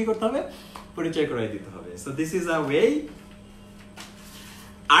উভয় পক্ষ কি করতে হবে, পরিচয় করাই দিতে হবে। So this is a way.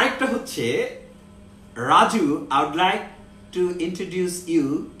 আরেকটা হচ্ছে Raju I would like to introduce you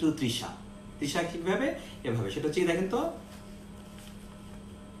to Trisha কিভাবে? এভাবে, সেটা হচ্ছে দেখেন তো,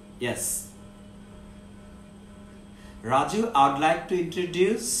 yes Raju I would like to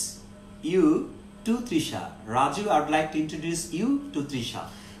introduce you to Trisha, Raju I would like to introduce you to Trisha.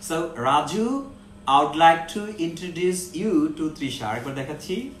 So Raju I would like to introduce you to Trisha. আরেকবার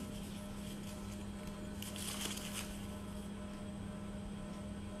দেখাচ্ছি,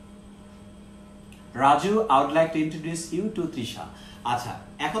 Raju I would like to introduce you to Trisha. আচ্ছা,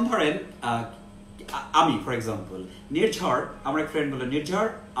 এখন ধরেন আমি ফর এক্সাম্পল নির্ঝর, আমার এক friend বলে নির্ঝর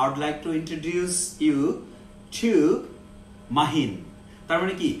I would like to introduce you to Mahin. তার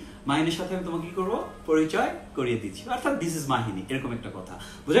মানে কি, মাহিনের সাথে আমি তোমাকে কি করবো, পরিচয় করিয়ে দিচ্ছি, অর্থাৎ দিস ইজ মাহিনী, এরকম একটা কথা,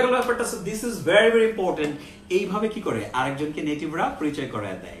 বুঝা গেল ব্যাপারটা? This is very important. এইভাবে কি করে আরেকজনকে নেটিভরা পরিচয়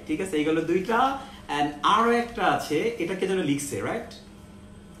করায় দেয়, ঠিক আছে? এইগুলো দুইটা, এন্ড আরো একটা আছে, এটাকে যেন লিখছে, রাইট?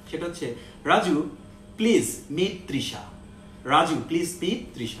 সেটা হচ্ছে Raju please meet Trisha, Raju please meet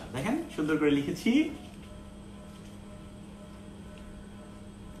Trisha. দেখেন সুন্দর করে লিখেছি,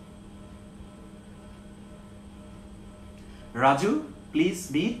 Raju please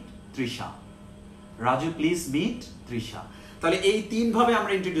meet Trisha, Raju please meet Trisha. তাহলে এই তিন ভাবে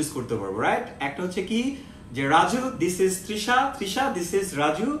আমরা ইন্ট্রোডিউস করতে পারবো, রাইট? একটা হচ্ছে কি, যে Raju this is Trisha this is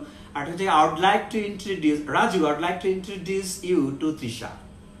Raju, আর হচ্ছে I would like to introduce Raju I would like to introduce you to Trisha.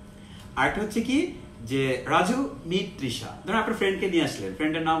 আর একটা হচ্ছে কি, যে রাজু মিট তৃষা। ধরুন আপনার ফ্রেন্ডকে নিয়ে আসলেন,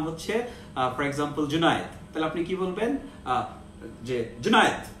 ফ্রেন্ডের নাম হচ্ছে ফর এক্সাম্পল জুনায়েদ, তাহলে আপনি কি বলবেন, যে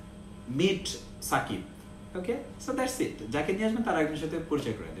Junaid meet Shakib, okay? So that's it. যাকে নিয়ে আসবেন তার একজনের সাথে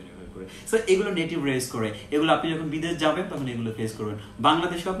পরিচয় করে দেন, করে। সো এগুলো নেটিভ রেজ করে, এগুলো আপনি যখন বিদেশ যাবেন তখন এগুলো ফেস করবেন।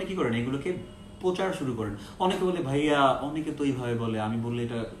 বাংলাদেশে আপনি কি করেন, এগুলোকে প্রচার শুরু করেন। অনেকে বলে ভাইয়া, অনেকে তো এইভাবে বলে, আমি বললে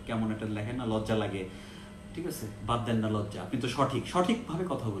এটা কেমন একটা লেখেন না, লজ্জা লাগে, ঠিক আছে? বাদ দেন না লজ্জা, আপনি তো সঠিকভাবে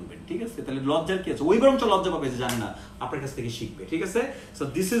কথা বলবেন, ঠিক আছে? তাহলে লজ্জার কি আছে? ওই বরঞ্চ লজ্জা পাবে যে জানে না, আপনার কাছ থেকে শিখবে, ঠিক আছে? So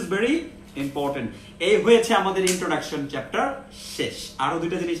this is very important. এই হয়েছে আমাদের ইন্ট্রোডাকশন চ্যাপ্টার শেষ। আরো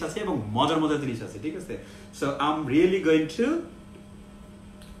দুইটা জিনিস আছে এবং মজার জিনিস আছে, ঠিক আছে? So I am really going to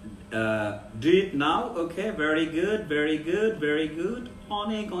do it now. Okay, very good.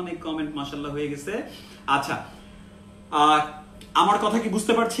 অনেক কমেন্ট মাশাআল্লাহ হয়ে গেছে। আচ্ছা, আমার কথা কি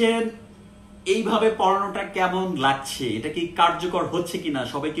বুঝতে পারছেন? এইভাবে পড়ানোটা কেমন লাগছে? এটা কি কার্যকর হচ্ছে কিনা,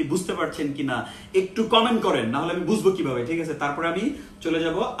 সবাই কি বুঝতে পারছেন কিনা একটু কমেন্ট করেন, না হলে আমি বুঝবো কিভাবে, ঠিক আছে? তারপরে আমি চলে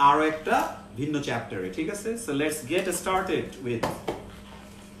যাব আরো একটা ভিন্ন চ্যাপ্টারে, ঠিক আছে? So let's get started with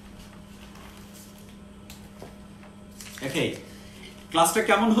ওকে। ক্লাসটা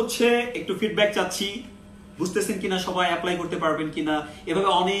কেমন হচ্ছে একটু ফিডব্যাক চাচ্ছি, বুঝতেছেন কিনা, সবাই অ্যাপ্লাই করতে পারবেন কিনা। এভাবে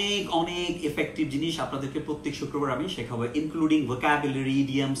অনেক অনেক এফেক্টিভ জিনিস আপনাদেরকে প্রত্যেক শুক্রবার আমি শেখাবো, ইনক্লুডিং ভোকাবুলারি,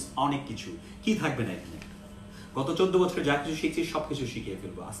 ইডিয়ামস, অনেক কিছু। কি থাকবে না এখানে? গত 14 বছরে যা কিছু শিখছি সবকিছু শিখিয়ে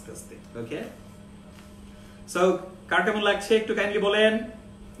ফেলবো আস্তে আস্তে। ওকে, সো কার কেমন লাগছে একটু কাইন্ডলি বলেন।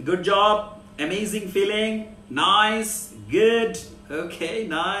 Good job, amazing feeling, nice, good, ওকে,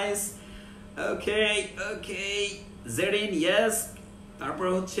 নাইস, ওকে ওকে। জেরিন ইয়েস, তারপর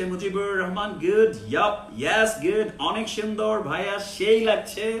হচ্ছে Mujibur Rahman good, yup yes good, অনেক সুন্দর ভাইয়া, সেই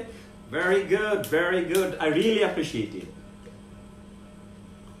লাগছে, very good, I really appreciate it.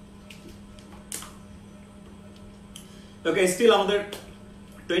 Okay, still আমাদের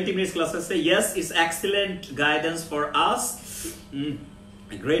 20 minutes class আছে। Yes, it's excellent guidance for us.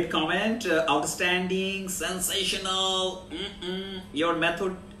 Great comment, outstanding, sensational. Your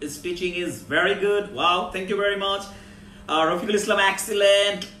method is teaching is very good. Wow, thank you very much. Rafiqul Islam,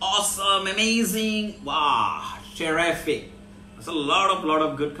 excellent, awesome, amazing. Wow, terrific. That's a lot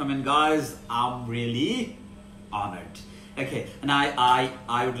of good comment, guys. I'm really honored. Okay, and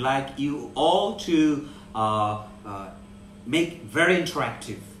I would like you all to make very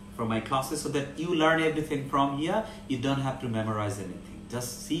interactive from my classes so that you learn everything from here. You don't have to memorize anything.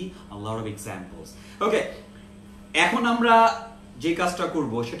 Just see a lot of examples. Okay, এখন আমরা যে কাজটা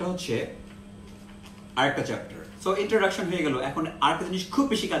করব সেটা হচ্ছে আরেকটা chapter. So introduction হয়ে গেল, এখন আরেকটা জিনিস খুব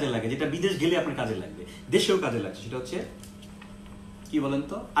বেশি কাজে লাগে, যেটা বিদেশ গেলে আপনার কাজে লাগবে, দেশেও কাজে লাগছে, সেটা হচ্ছে কি বলেন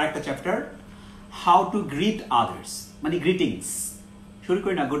তো? আরেকটা chapter, how to grit others, মানে গ্রিটিংস। শুরু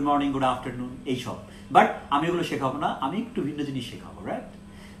করি না গুড মর্নিং, গুড আফটারনুন, এইসব। বাট আমি এগুলো শেখাবো না, আমি একটু ভিন্ন জিনিস শেখাবো, রাইট?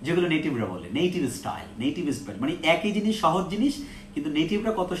 যেগুলো নেটিভরা বলে নেটিভ স্টাইল, নেটিভ স্টাইল, মানে একই জিনিস, সহজ জিনিস, কিন্তু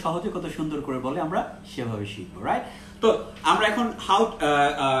নেটিভরা কত সহজে কত সুন্দর করে বলে, আমরা সেভাবে শিখবো, রাইট? তো আমরা এখন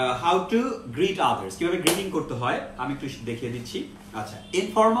হাউ টু গ্রিট আদার্স, কিভাবে গ্রিটিং করতে হয় আমি একটু দেখিয়ে দিচ্ছি। আচ্ছা,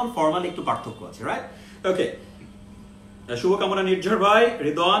 ইনফর্মাল ফর্মাল একটু পার্থক্য আছে, রাইট? ওকে, শুভকামনা নির্ঝর ভাই,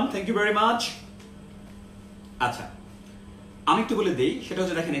 Ridwan, thank you very much. আচ্ছা, আমি একটু বলে দিই, সেটা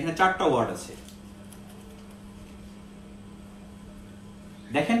হচ্ছে দেখেন এখানে 4টা ওয়ার্ড আছে।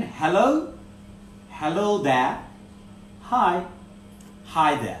 দেখেন, hello, hello there, high,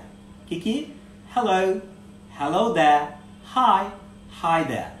 high there. কি hello, hello there, high, high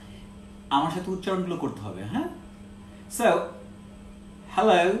there. আমার সাথে উচ্চারণগুলো করতে হবে, হ্যাঁ? So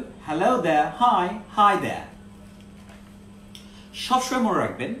hello, hello there, high, high there. সবসময় মনে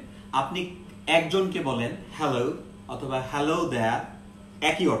রাখবেন, আপনি একজনকে বলেন হ্যালো অথবা হ্যালো দ্যার,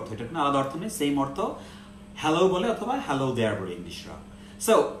 একই অর্থ, এটা কোনো আলাদা অর্থ নেই, সেম অর্থ। হ্যালো বলে অথবা হ্যালো দ্যার বলে ইংলিশরা।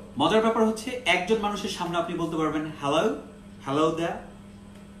 সো মজার ব্যাপার হচ্ছে, একজন মানুষের সামনে আপনি বলতে পারবেন হ্যালো, হ্যালো দ্যার,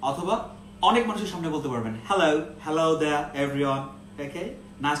 অথবা অনেক মানুষের সামনে বলতে পারবেন hello, hello there everyone, okay,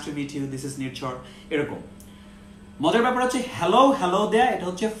 nice to meet you, this is নির্ঝর, এরকম। মজার ব্যাপার হচ্ছে হ্যালো, হ্যালো দ্যার, এটা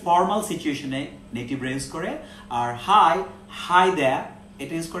হচ্ছে ফর্মাল সিচুয়েশনে নেটিভরা ইউজ করে, আর হাই, হাই দ্যার,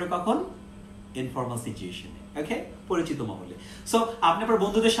 এটা ইউজ করে কখন? ইনফর্মাল সিচুয়েশনে, ওকে, পরিচিত মহলে। সো আপনি আপনার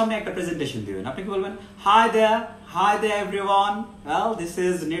বন্ধুদের সামনে একটা প্রেজেন্টেশন দিবেন, আপনি কি বলবেন? High there everyone, well this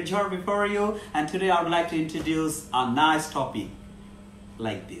is Nirjhar before you and today I would like to introduce a nice topic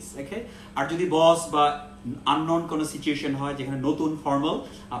like this, okay? আর যদি বস বা আননোন কোনো সিচুয়েশন হয় যেখানে নতুন ফর্মাল,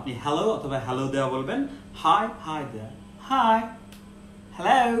 আপনি হ্যালো অথবা হ্যালো দেয়া বলবেন, high, hi there, high,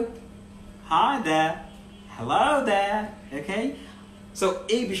 hello, hi there, hello there, okay? So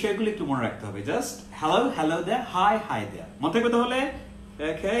এই বিষয়গুলো একটু মনে রাখতে হবে, just hello, hello there, high, hi there, মনে থাকবে তাহলে?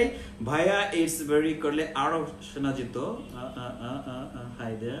 ওকে ভাইয়া, ইটস ভেরি করলে আরো শোনা যেত,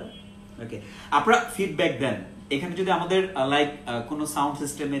 হাই দেয়ার, ওকে। আপনারা ফিডব্যাক দেন, এখানে যদি আমাদের লাইক কোনো সাউন্ড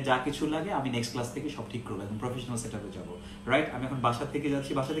সিস্টেমে যা কিছু লাগে, আমি নেক্সট ক্লাস থেকে সব ঠিক করবো, একদম প্রফেশনাল সেটআপে যাবো, রাইট? আমি এখন বাসা থেকে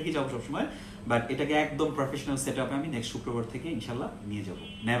যাচ্ছি, বাসা থেকেই যাবো সবসময়, বাট এটাকে একদম প্রফেশনাল সেটআপে আমি নেক্সট শুক্রবার থেকে ইনশাল্লাহ নিয়ে যাবো,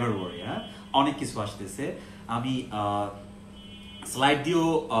 নেভার ওয়ারি। হ্যাঁ, অনেক কিছু আসতেছে, আমি স্লাইড দিয়েও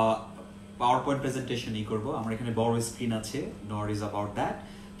পাওয়ার পয়েন্ট প্রেজেন্টেশনই করবো। আমার এখানে বড় স্ক্রিন আছে, নো ওয়ারিজ অ্যাবাউট দ্যাট।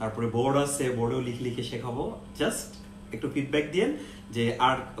 তারপরে বোর্ড আছে, বোর্ডেও লিখে শেখাবো, জাস্ট একটু ফিডব্যাক দিন যে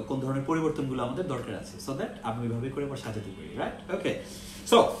আর কোন ধরনের পরিবর্তনগুলো আমাদের দরকার আছে, সো দ্যাট আমি ওইভাবে করে আবার সাজাতে পারি, রাইট? ওকে,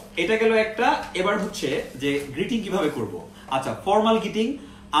 সো এটা গেল একটা। এবার হচ্ছে যে গ্রিটিং কিভাবে করব। আচ্ছা, ফর্মাল গ্রিটিং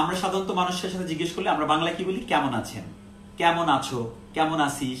আমরা সাধারণত মানুষের সাথে জিজ্ঞেস করলে আমরা বাংলায় কি বলি? কেমন আছেন, কেমন আছো, কেমন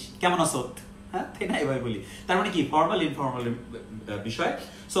আসিস, কেমন আসত, হ্যাঁ, তাই না? এভাবে বলি। তার মানে কি ফর্মাল ইনফর্মাল বিষয়।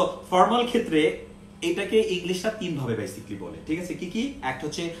 সো ফর্মাল ক্ষেত্রে এটাকে ইংলিশটা 3 ভাবে বেসিক্যালি বলে, ঠিক আছে? কি? একটা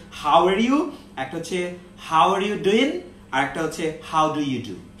হচ্ছে হাউ আর ইউ, একটা হচ্ছে হাউ আর ইউ ডুইং, আর একটা হচ্ছে হাউ ডু ইউ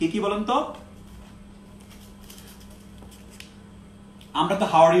ডু। কি বলেন তো? আমরা তো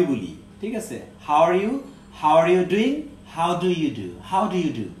হাউ আর ইউ বলি, ঠিক আছে, how are you doing, how do you do, how do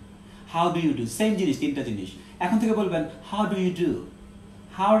you do, how do you do, same জিনিস, তিনটা জিনিস। এখন থেকে বলবেন how do you do,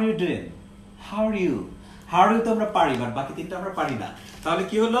 how are you doing, how are you. How are you তো আমরা পারি, but বাকি তিনটা আমরা পারি না। তাহলে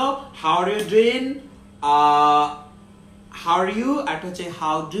কি হলো, how are you doing, how are you, একটা হচ্ছে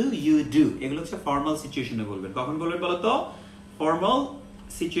হাউ ডু ইউ ডু। এগুলো হচ্ছে ফর্মাল সিচুয়েশনে বলবেন। কখন বলবেন বলো তো? ফর্মাল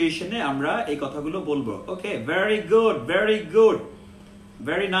সিচুয়েশনে আমরা এই কথাগুলো বলবো। ওকে, very good, very good,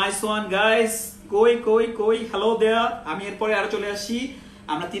 very nice one guys. কই কই কই, হ্যালো দেয়ার। আমি এরপরে আরো চলে আসি।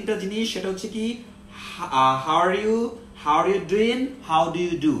 আমরা তিনটা জিনিস, সেটা হচ্ছে কি how are you, how are you doing, how do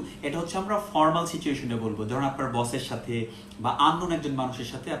you do. এটা হচ্ছে আমরা ফর্মাল সিচুয়েশনে বলবো। ধরুন আপনার বসের সাথে বা আননোন একজন মানুষের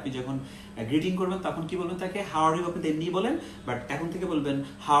সাথে আপনি যখন গ্রিটিং করবেন তখন কি বলবেন তাকে? How are you. আপনি এমনি বলেন, বাট এখন থেকে বলবেন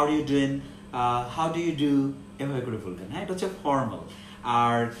how are you doing, how do you do, এভাবে করে বলবেন। হ্যাঁ, এটা হচ্ছে ফর্মাল।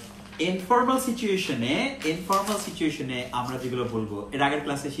 আর ইনফর্মাল সিচুয়েশনে আমরা যেগুলো বলবো, এর আগের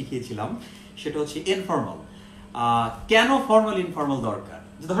ক্লাসে শিখিয়েছিলাম, সেটা হচ্ছে ইনফর্মাল। কেন ফর্মাল ইনফর্মাল দরকার?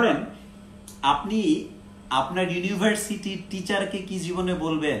 ধরেন আপনি আপনার ইউনিভার্সিটির টিচারকে কি জীবনে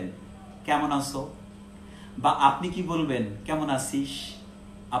বলবেন কেমন আছো, বা আপনি কি বলবেন কেমন আছিস?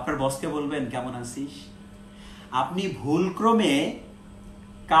 আপনার বসকে বলবেন কেমন আছিস? আপনি ভুলক্রমে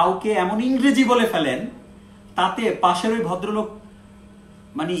কাউকে এমন ইংরেজি বলে ফেলেন, তাতে পাশের ওই ভদ্রলোক,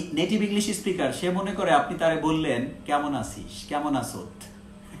 মানে নেটিভ ইংলিশ স্পিকার, সে মনে করে আপনি তারে বললেন কেমন আছিস, কেমন আছো।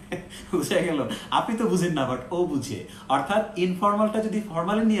 বুঝে গেল? আপনি তো বুঝেন না, বাট ও বুঝে। অর্থাৎ ইনফর্মালটা যদি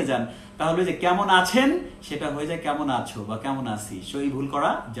ফর্মালে নিয়ে যান, তাহলে যে কেমন আছেন সেটা হয়ে যায় কেমন আছো বা কেমন আছিস। ওই ভুল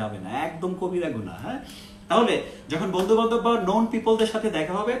করা যাবে না, একদম কবিরা গুনাহ। হ্যাঁ, তাহলে যখন বন্ধু বান্ধব বা নন পিপলদের সাথে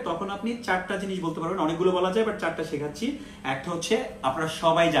দেখা হবে, তখন আপনি চারটা জিনিস বলতে পারবেন। অনেকগুলো বলা যায়, বাট চারটা শেখাচ্ছি। একটা হচ্ছে আপনারা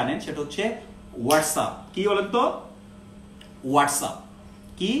সবাই জানেন, সেটা হচ্ছে হোয়াটসঅ্যাপ। কি বলেন তো? হোয়াটসঅ্যাপ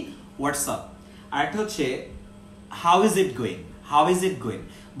কি? হোয়াটসঅ্যাপ। আর একটা হচ্ছে how is it going, how is it going.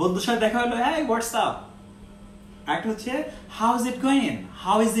 বন্ধুর সাথে দেখা হলো, হ্যাঁ হোয়াটসঅ্যাপ। আর একটা হচ্ছে how is it going,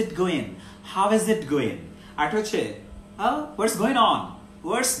 how is it going, how is it going. আর একটা হচ্ছে what's going on,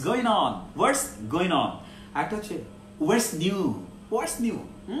 what's going on, what's going on. আর একটা হচ্ছে what's new, what's new,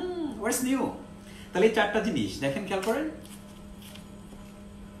 what's new. তাহলে এই চারটা জিনিস দেখেন, খেয়াল করেন।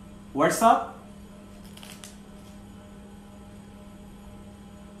 WhatsApp,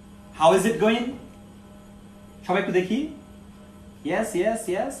 how is it going, সবাই একটু দেখি। Yes yes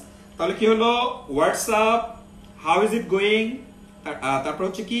yes. তাহলে কি হলো? WhatsApp, how is it going, তারপর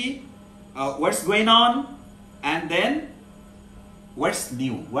হচ্ছে কি what's going on, and then what's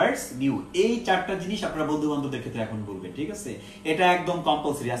new, what's new. এই চারটা জিনিস আপনারা বন্ধু বান্ধবদের ক্ষেত্রে এখন বলবেন, ঠিক আছে? এটা একদম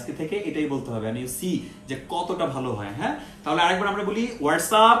কম্পালসরি, আজকে থেকে এটাই বলতে হবে। এন্ড ইউ সি যে কতটা ভালো হয়। হ্যাঁ, তাহলে আরেকবার আমরা বলি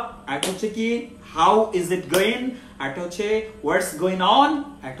হোয়াটসঅ্যাপ, একটা হচ্ছে কি হাউ ইজ ইট গোয়িং, একটা হচ্ছে হোয়াটস গোয়িং অন,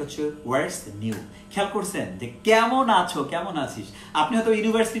 একটা হচ্ছে হোয়াটস নিউ। খেয়াল করছেন যে কেমন আছো, কেমন আছিস? আপনি হয়তো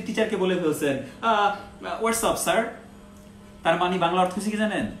ইউনিভার্সিটি টিচারকে বলে ফেলছেন হোয়াটসঅ্যাপ স্যার, তার মানে বাংলা অর্থ হচ্ছে কি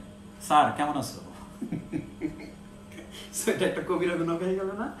জানেন? স্যার কেমন আছো। এটা একটা কবিরা গুনাহ হয়ে গেল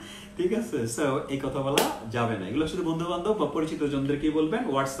না? ঠিক আছে, সো এই কথা বলা যাবে না। এগুলো শুধু বন্ধু বান্ধব বা পরিচিত জনদেরকে বলবেন।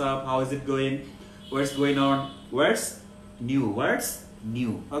 WhatsApp, how is it going, what's going on, what's new, what's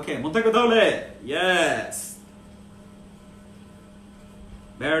new. ওকে, মনে থাকবে তাহলে? Yes,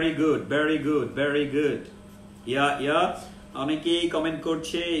 very good, very good, very good. ইয়া ইয়া, অনেকেই কমেন্ট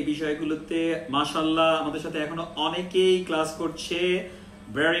করছে এই বিষয়গুলোতে। মাশাআল্লাহ, আমাদের সাথে এখনো অনেকেই ক্লাস করছে।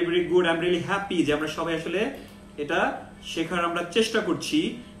 Very very good. I am really happy যে আমরা সবাই আসলে এটা শেখার আমরা চেষ্টা করছি,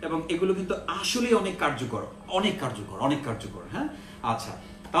 এবং এগুলো কিন্তু আসলে অনেক কার্যকর, অনেক কার্যকর, অনেক কার্যকর। হ্যাঁ, আচ্ছা,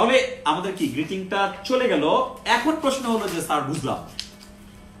 তাহলে আমাদের কি গ্রিটিংটা চলে গেল। এখন প্রশ্ন হলো যে স্যার বুঝলাম,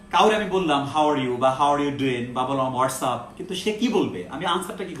 কাউরে আমি বললাম হাউ আর ইউ বা হাউ আর ইউ ডুইং বা বললাম হোয়াটসঅ্যাপ, কিন্তু সে কি বলবে? আমি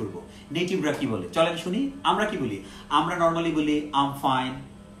আনসারটা কি করব? নেটিভরা কি বলে চলেন শুনি। আমরা কি বলি? আমরা নরমালি বলি I am fine,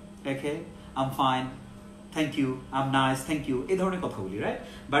 okay, I am fine, thank you, I am nice, thank you, এই ধরনের কথা বলি, রাইট?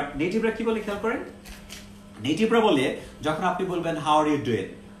 বাট নেটিভরা কি বলে খেয়াল করেন। নেটিভরা বলে যখন আপনি বলবেন হাউ আর ইউ ডুইং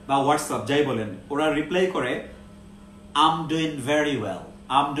বা হোয়াটসঅ্যাপ যাই বলেন, ওরা রিপ্লাই করে I am doing very well,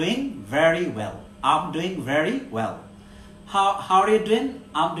 I am doing very well, I am doing very well. How are you doing?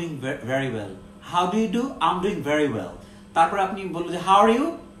 I'm doing very well. How do you do? I'm doing very well. তারপর আপনি বললো যে how are you?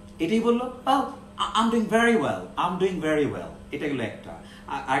 এটাই বললো, oh, I'm doing very well. I'm doing very well. এটা গেলো একটা।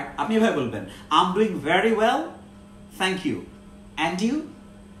 আপনি এভাবে বলবেন I'm doing very well. Thank you. And you?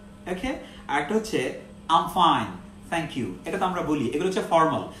 Okay? আরেকটা হচ্ছে I'm fine. Thank you. এটা তো আমরা বলি, এগুলো হচ্ছে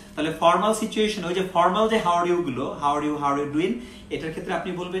ফর্মাল। তাহলে ফর্মাল সিচুয়েশন, ওই যে ফর্মাল যে হাউ আর ইউ গুলো, হাউ আর ইউ ডুইং, এটার ক্ষেত্রে আপনি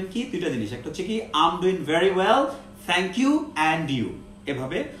বলবেন কি দুইটা জিনিস। একটা হচ্ছে কি I'm doing very well. Thank you and you,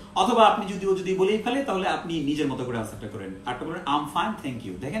 এভাবে। অথবা আপনি যদি বলেই ফেলে, তাহলে আপনি নিজের মতো করে আনসারটা করেন। আরটা বলেন I am fine, thank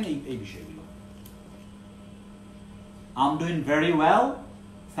you. দেখেন এই বিষয়গুলো, I am doing very well,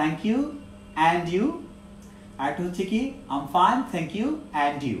 thank you and you, আরেকটা হচ্ছে কি I'm fine thank you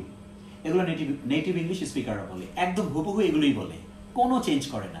and you. এগুলো নেটিভ ইংলিশ স্পিকাররা বলে, একদম হুবহু এগুলোই বলে, কোনো চেঞ্জ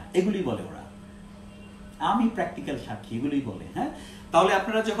করে না, এগুলোই বলে ওরা। আমি প্র্যাকটিক্যাল সাক্ষী, এগুলোই বলে। হ্যাঁ, তাহলে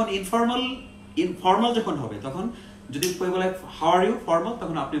আপনারা যখন ইনফর্মাল যখন হবে, তখন যদি কেউ বলে হাউ আর ইউ ফর্মাল,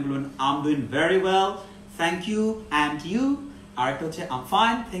 তখন আপনি বলবেন I am doing very well thank you and you. আরেকটা হচ্ছে I am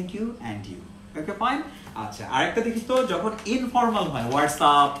fine thank you and you. Okay fine. আচ্ছা, আরেকটা দেখি তো, যখন ইনফর্মাল হয়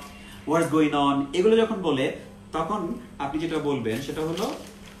হোয়াটসঅ্যাপ, হোয়াটস গোয়িং অন, এগুলো যখন বলে, তখন আপনি যেটা বলবেন সেটা হলো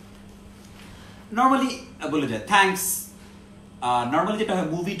নর্মালি বলে যায় থ্যাংকস। নর্মালি যেটা হয়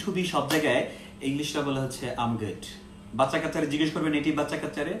মুভি টুভি সব জায়গায় ইংলিশটা বলা হচ্ছে আম গুড। বাচ্চা কাচ্চারে জিজ্ঞেস করবে, নেটিভ বাচ্চা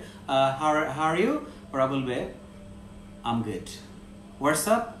কাচ্চারে হাউ আর ইউ, ওরা বলবে আম গুড।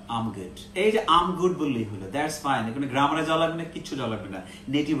 হোয়াটসঅ্যাপ আম গুড। এই যে আম গুড বললেই হলো, দ্যাটস ফাইন। এখানে গ্রামারে যাওয়া লাগবে না, কিচ্ছু যাওয়া লাগবে না,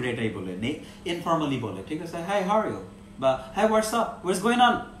 নেটিভ রেটাই বলে, ইনফর্মালি বলে। ঠিক আছে, হাই হাউ আর ইউ, বা high WhatsApp, what's going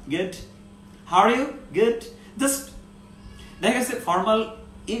on, good. How are you, good. Just দেখা গেছে ফর্মাল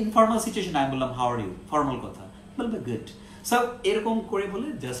ইনফর্মাল সিচুয়েশন আমি বললাম হাউ আর ইউ, ফর্মাল কথা বলবে গুড। সো এরকম করে বলে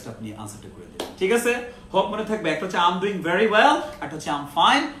জাস্ট আপনি আনসারটা করে দেবেন। ঠিক আছে, হোপ মনে থাকবে। একটা হচ্ছে I am doing very well, একটা হচ্ছে আই এম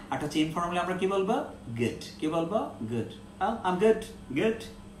ফাইন, একটা হচ্ছে ইনফর্মালি আমরা কি বলবো গুড। কি বলবো good. I am good, good,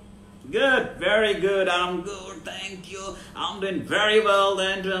 good, very good, I'm good, thank you, I'm doing very well,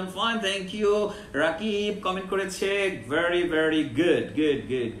 and I'm fine, thank you. Rakib comment করেছে very very good, good,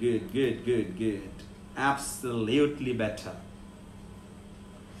 good, good, good, good, good, absolutely better,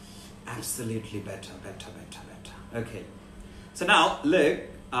 absolutely better, better, better, better. Okay, so now look,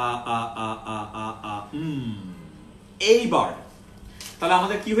 এইবার তাহলে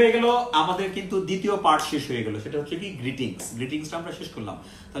আমাদের কি হয়ে গেল, আমাদের কিন্তু দ্বিতীয় পার্ট শেষ হয়ে গেল, সেটা হচ্ছে কি গ্রিটিংস। গ্রিটিংসটা আমরা শেষ করলাম।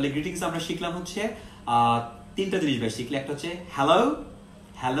 তাহলে গ্রিটিংস আমরা শিখলাম হচ্ছে তিনটা জিনিস বেশ শিখলে। একটা হচ্ছে হ্যালো,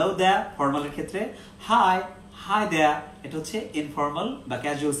 হ্যালো দ্য ফর্মালের ক্ষেত্রে, হাই, হাই দ্য এটা হচ্ছে ইনফর্মাল বা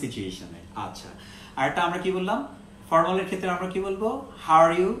ক্যাজুয়াল সিচুয়েশনে। আচ্ছা, আর একটা আমরা কি বললাম ফর্মালের ক্ষেত্রে আমরা কি বলবো হাউ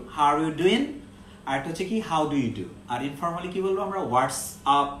আর ইউ ডুইং, আর একটা হচ্ছে কি how do you do. R informally কি বলবো আমরা হোয়াটস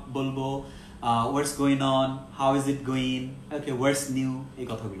আপ বলবো, what's going on, how is it going, okay, what's new, এই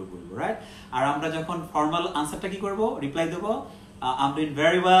কথাগুলো বলবো, রাইট। আর আমরা যখন ফর্মাল আনসারটা কি করব, reply Dev I'm doing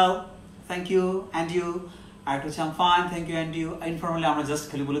very well thank you and you, আর একটা হচ্ছে I'm fine thank you and you। Informally আমরা জাস্ট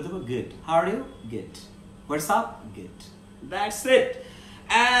খালি বলে দেব good, how are you, good, what's up, good, that's it।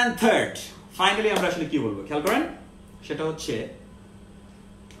 and third finally আমরা আসলে কি বলবো খেয়াল করেন, সেটা হচ্ছে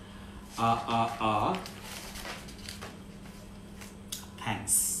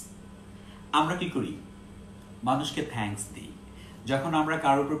থ্যাঙ্কস। আমরা কি করি, মানুষকে থ্যাঙ্কস দিই। যখন আমরা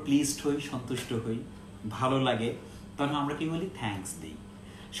কারোর উপর প্লিজড হই, সন্তুষ্ট হই, ভালো লাগে, তখন আমরা কি বলি থ্যাঙ্কস দিই।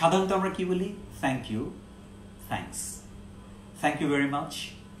 সাধারণত আমরা কি বলি thank you, thanks, thank you very much,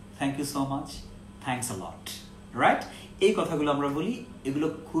 thank you so much, thanks a lot, right. এই কথাগুলো আমরা বলি, এগুলো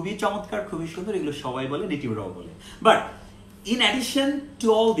খুবই চমৎকার, খুবই সুন্দর, এগুলো সবাই বলে, নেটিভরাও বলে। But in addition to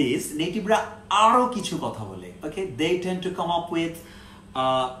all this, নেটিভরা আরো কিছু কথা বলে। Okay, they tend to come up with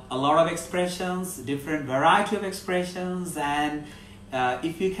a lot of expressions, different variety of expressions, and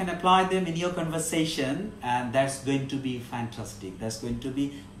if you can apply them in your conversation, and that's going to be fantastic, that's going to be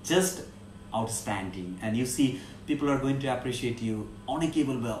just outstanding, and you see people are going to appreciate you. Oneke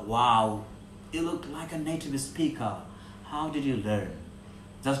bolbe wow, you look like a native speaker, how did you learn?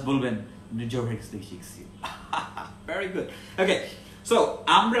 Just bolben Nirjhar থেকে শিখছি। very good, okay, so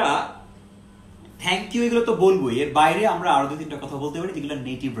আমরা thank you এগুলো তো বলবো, এর বাইরে আমরা আরো দুই তিনটা কথা বলতে পারি যেগুলো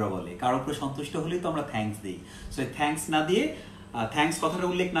নেটিভরা বলে। কারোর উপর সন্তুষ্ট হলেই তো আমরা থ্যাঙ্কস দিই। সো থ্যাঙ্কস না দিয়ে, থ্যাঙ্কস কথাটা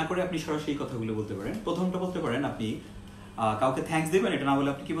উল্লেখ না করে আপনি সরাসরি কথাগুলো বলতে পারেন। প্রথমটা বলতে পারেন আপনি কাউকে থ্যাঙ্কস দিবেন, এটা না বলে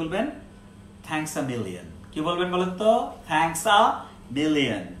আপনি কি বলবেন থ্যাঙ্কস আ মিলিয়ন। কি বলবেন বলেন তো, থ্যাঙ্কস আ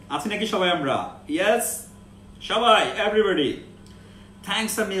মিলিয়ন। আছে নাকি সবাই আমরা? ইয়েস, সবাই, everybody.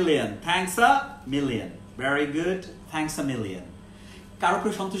 Thanks a million, thanks a million, very good, thanks a million. কারোর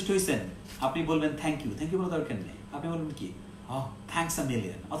উপর সন্তুষ্ট হয়েছেন, আপনি বলবেন থ্যাংক ইউ, থ্যাংক ইউ বলার দরকার নেই, আপনি বলবেন কি থ্যাঙ্কস আ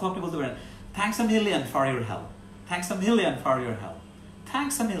মিলিয়ন। অথবা আপনি বলতে পারেন thanks a million for your help, thanks a million for your help,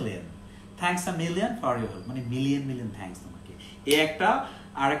 thanks a million, thanks a million for your help, মানে মিলিয়ন মিলিয়ন থ্যাঙ্কস তোমাকে। এই একটা।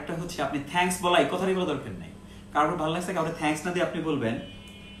 আর একটা হচ্ছে আপনি থ্যাঙ্কস বলা, এই কথাটাই বলা দরকার নেই। কারোর ভালো লাগছে, কাউকে থ্যাঙ্কস না দিয়ে আপনি বলবেন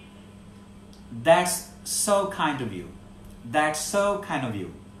that's so kind of you, that's so kind of you,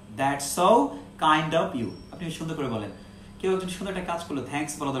 that's so kind of you. আপনি সুন্দর করে বলেন, কেউ একজন সুন্দর একটা কাজ করলো,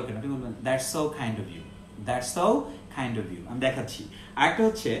 থ্যাঙ্কস বলা দরকার, আপনি বলবেন that's so kind of you, that's so kind of you. আমি দেখাচ্ছি। আরেকটা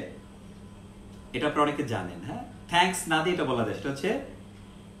হচ্ছে, এটা আপনি অনেকে জানেন, হ্যাঁ, থ্যাঙ্কস না দিয়ে এটা বলা যায়, সেটা হচ্ছে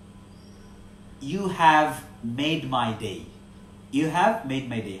you have made my day, you have made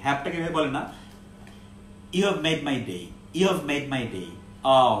my day. হ্যাভটাকে এভাবে বলে না, you have made my day, you have made my day,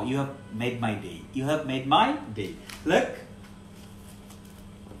 you have made my day, you have made my day. Look,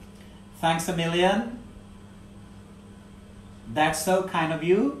 Thanks a million. That's so kind of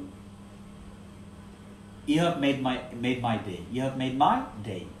you. You have made my day. You have made my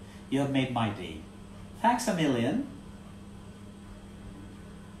day. You have made my day. Thanks a million.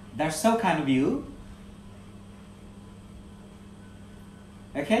 That's so kind of you.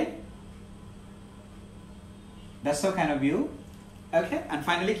 Okay? That's so kind of you. Okay? And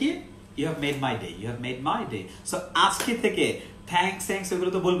finally কি? You have made my day. You have made my day. So আজকে থেকে thanks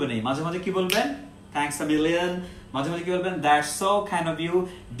এগুলো তো বলবেনই। মাঝে মাঝে কি বলবেন? Thanks a million. মাঝে মাঝে কি বলবেন? That's so kind of you.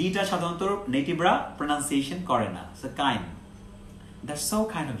 ডিটা সাধারণত নেটিভরা প্রনাউন্সিয়েশন করে না। So kind. That's so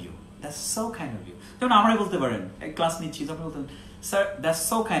kind of you. That's so kind of you. যেমন আমরাই বলতে পারেন, ক্লাস নিচ্ছি তখন বলতেন, sir that's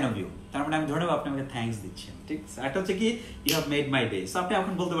so kind of you. তার মানে আমি ধরে নেব আপনি আমাকে থ্যাঙ্কস দিচ্ছেন, ঠিক? একটা হচ্ছে কি you have made my day. So আপনি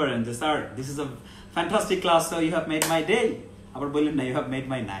এখন বলতে পারেন যে sir this is a fantastic class, so you have made my day. আবার বললেন না you have made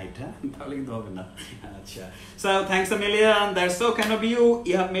my night, হ্যাঁ, তাহলে কিন্তু হবে না। আচ্ছা, so thanks a million, that's so kind of you,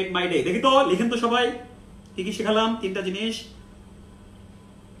 you have made my day. দেখি তো, লিখেন তো সবাই কি কি শেখালাম, তিনটা জিনিস।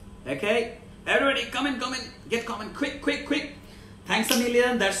 ওকে, everybody come in, get comment, quick. Thanks a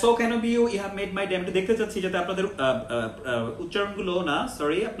million, that's so kind of you, you have made my day. আমি দেখতে চাচ্ছি যাতে আপনাদের উচ্চারণগুলো না,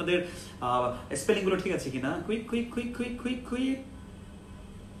 সরি, আপনাদের স্পেলিং গুলো ঠিক আছে কিনা। quick.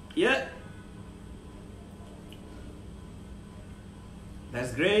 Yeah,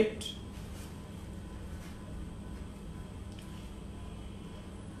 that's great.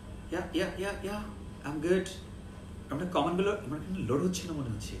 Yeah, I'm good. আপনার কমেন্ট গুলো আমার কিন্তু লোড হচ্ছে না মনে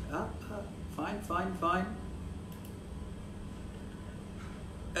হচ্ছে। Fine.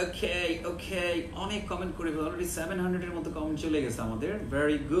 Okay, অনেক কমেন্ট করে অলরেডি 700 এর মতো কমেন্ট চলে গেছে আমাদের।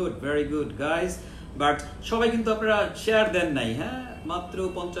 Very good guys. বাট সবাই কিন্তু আপনারা শেয়ার দেন নাই, হ্যাঁ, মাত্র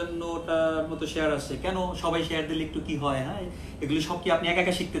 55টার মতো শেয়ার আসছে। কেন? সবাই শেয়ার দিলে একটু কি হয়, হ্যাঁ, এগুলো সব কি আপনি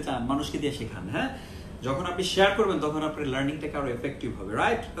একা শিখতে চান? মানুষকে দিয়ে শেখান, হ্যাঁ। যখন আপনি শেয়ার করবেন তখন আপনার লার্নিংটাকে আরো এফেক্টিভ হবে,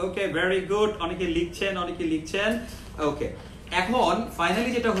 রাইট? ওকে, ভেরি গুড। অনেকে লিখছেন। ওকে, এখন ফাইনালি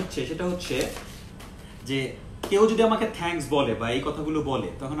যেটা হচ্ছে সেটা হচ্ছে যে কেউ যদি আমাকে থ্যাঙ্কস বলে বা এই কথাগুলো বলে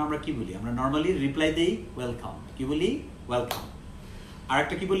তখন আমরা কি বলি? আমরা নর্মালি রিপ্লাই দেই ওয়েলকাম। কি বলি? ওয়েলকাম। আর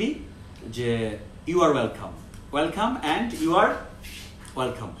একটা কি বলি? যে you R welcome and you R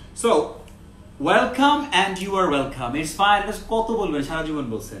welcome. So welcome and you R welcome, it's fine. কত বলবেন? সারা জীবন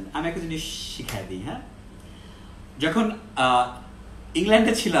বলছেন। আমি একটা জিনিস শিখাই দিই, হ্যাঁ। যখন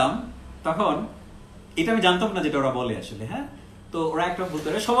ইংল্যান্ডে ছিলাম তখন এটা আমি জানতাম না যেটা ওরা বলে আসলে, হ্যাঁ। তো ওরা একটা বলতে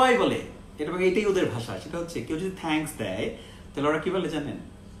সবাই বলে, এটাই ওদের ভাষা। সেটা হচ্ছে কেউ যদি থ্যাঙ্কস দেয় তাহলে ওরা কি বলে জানেন?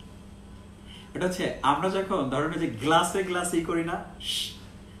 এটা হচ্ছে আমরা যখন ধরেন যে গ্লাসে করি না,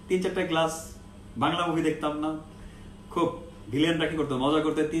 3-4টা গ্লাস, বাংলা মুভি দেখতাম না, খুব ভিলেনরা কি করতো, মজা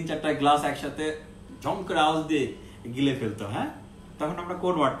করতে 3-4টা গ্লাস একসাথে ঝম করে আওয়াজ দিয়ে গিলে ফেলতো, হ্যাঁ। তখন আমরা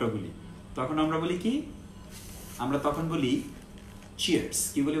কোন ওয়ার্ডটা বলি? তখন আমরা বলি কি? আমরা তখন বলি চিয়ার্স।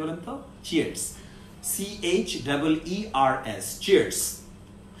 কি বলি বলেন তো? Cheers. CHEERS, cheers.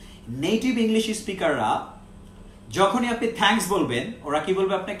 Native English স্পিকাররা যখনই আপনি থ্যাঙ্কস বলবেন ওরা কি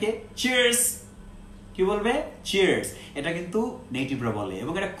বলবে আপনাকে? চিয়ার্স। কি বলবে? চিয়ার্স। এটা কিন্তু নেটিভরা বলে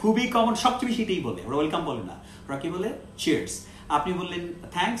এবং এটা খুবই কমন, সবচেয়ে বেশি এটাই বলে। ওরা ওয়েলকাম বলে না, ওরা কি বলে? চিয়ার্স। আপনি বললেন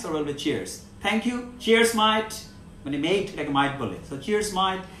থ্যাঙ্কস, ওরা বলবে চিয়ার্স। থ্যাংক ইউ, চিয়ার্স মাইট, মানে মেট এটাকে মাইট বলে। So cheers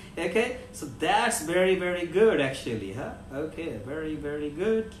mite. Okay, so that's very good actually, huh? Okay, very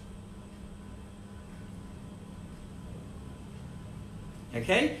good.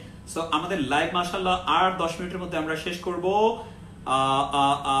 Okay, so আমাদের লাইভ মাশাআল্লাহ আর 10 মিনিটের মধ্যে আমরা শেষ করব।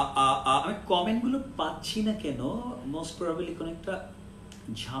 আমি কমেন্টগুলো পাচ্ছি না কেন? মোস্ট প্রবাবলি কোন একটা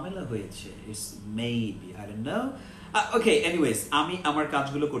ঝামেলা হয়েছে। It's maybe, I don't know. Okay, anyways আমি আমার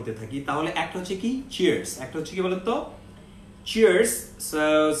কাজগুলো করতে থাকি। তাহলে একটা হচ্ছে কি? চিয়ার্স। একটা হচ্ছে কি বলেন তো? চিয়ার্স।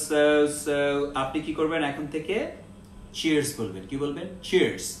 সো আপনি কি করবেন এখন থেকে? চিয়ার্স বলবেন। কি বলবেন?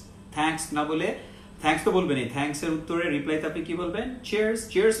 চিয়ার্স। থ্যাঙ্কস না বলে, থ্যাঙ্কস তো বলবেনই, থ্যাঙ্কস এর উত্তরে রিপ্লাইতে আপনি কি বলবেন?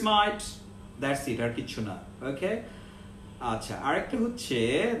 Cheers mite. দ্যাটস ইট, আর কিছু না। ওকে, আচ্ছা, আরেকটা হচ্ছে,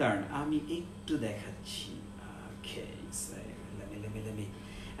 দাঁড়ান আমি একটু দেখাচ্ছি। ওকে,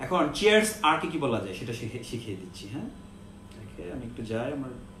 এখন চিয়ার্স আর কি বলা যায় সেটা শিখিয়ে দিচ্ছি, হ্যাঁ। ওকে, আমি একটু যাই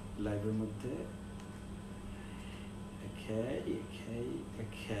আমার লাইভের মধ্যে। Okay.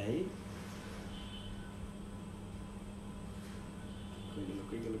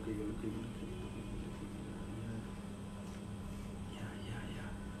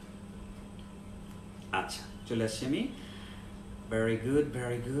 আচ্ছা, চলে আসছি আমি। Very good.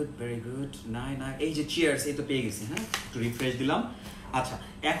 না, এই যে চিয়ার্স, এই তো পেয়ে গেছি, হ্যাঁ। একটু রিফ্রেশ দিলাম। আচ্ছা,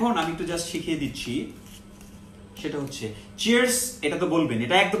 এখন আমি একটু জাস্ট শিখিয়ে দিচ্ছি। সেটা হচ্ছে চিয়ার্স, এটা তো বলবেন,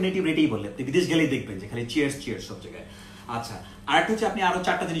 এটা একদম নেটিভ রেটেই বলে। আপনি বিদেশ গেলেই দেখবেন যে খালি চিয়ার্স সব জায়গায়। আচ্ছা, আরেকটা হচ্ছে আপনি আরো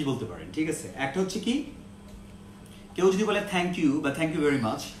 4টা জিনিস বলতে পারেন, ঠিক আছে। একটা হচ্ছে কি, কেউ যদি বলে থ্যাংক ইউ বা থ্যাংক ইউ ভেরি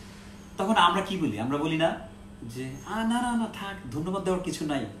মাচ, তখন আমরা কি বলি? আমরা বলি না যে না না না থাক, ধন্যবাদ দেওয়ার কিছু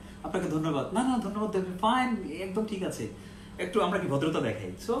নাই, আপনাকে ধন্যবাদ, না না ধন্যবাদ দেবেন, ফাইন, একদম ঠিক আছে। একটু আমরা কি ভদ্রতা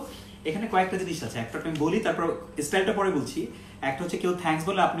দেখাই। সো এখানে কয়েকটা জিনিস আছে, একটা আমি বলি তারপর স্টাইলটা পরে বলছি। একটা হচ্ছে কেউ থ্যাঙ্কস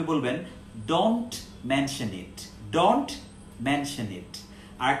বলে আপনি বলবেন don't mention it, don't mention it.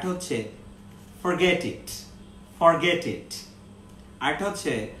 আরেকটা হচ্ছে ফরগেট ইট, ফরগেট ইট। আরেকটা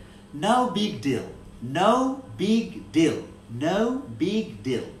হচ্ছে no big deal, no big deal, no big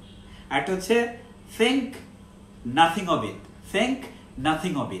deal. আরেকটা হচ্ছে think nothing of it, think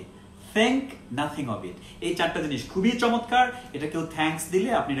nothing of it, think nothing of it। এই চারটা জিনিস খুবই চমৎকার। এটা কেউ থ্যাঙ্কস দিলে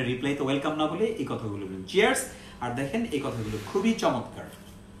আপনি এটা রিপ্লাইতে ওয়েলকাম না বলে এই কথাগুলো বলবেন চিয়ার্স। আর দেখেন এই কথাগুলো খুবই চমৎকার,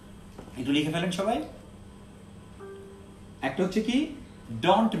 একটু লিখে ফেলেন সবাই। একটা হচ্ছে কি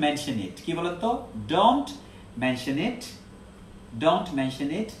ডোন্ট মেনশন ইট, কি বলেন তো? Don't mention it, don't mention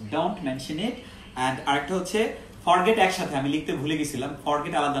it, don't mention it. And আরেকটা হচ্ছে ফরগেট একসাথে, আমি লিখতে ভুলে গেছিলাম,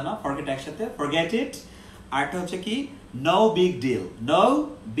 ফরগেট আলাদা না, ফরগেট একসাথে, ফরগেট ইট। আরেকটা হচ্ছে কি no big deal, no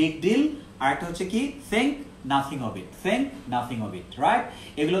big deal. আরেকটা হচ্ছে কি think nothing of it, think nothing of it, right?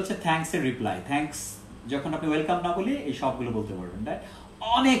 এগুলো হচ্ছে থ্যাঙ্কস এর রিপ্লাই। থ্যাঙ্কস যখন আপনি ওয়েলকাম না বলি এই সবগুলো বলতে পারবেন, রাইট?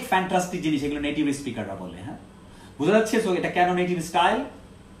 অনেক ফ্যান্টাস্টিক জিনিস, এগুলো নেটিভ স্পিকাররা বলে। হ্যাঁ, বুঝা যাচ্ছে? সো এটা কেন নেটিভ স্টাইল?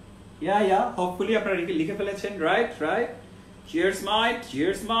 ইয়া হোপফুলি আপনারা লিখে ফেলেছেন, right right. Cheers mate,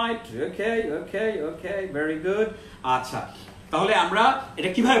 cheers mate. Okay, okay, okay, very good. আচ্ছা, তাহলে আমরা এটা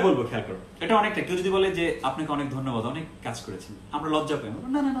কিভাবে বলবো খেয়াল করো। এটা অনেকটা, কেউ যদি বলে যে আপনাকে অনেক ধন্যবাদ, অনেক কাজ করেছেন, আমরা লজ্জা পাই,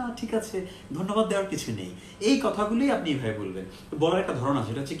 না না না ঠিক আছে, ধন্যবাদ দেওয়ার কিছু নেই। এই কথাগুলোই আপনি এইভাবে বলবেন। বলার একটা ধরন আছে,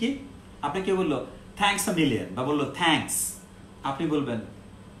 এটা হচ্ছে কি আপনি কেউ বললো থ্যাঙ্কস আ মিলিয়ন বা বললো থ্যাঙ্কস, আপনি বলবেন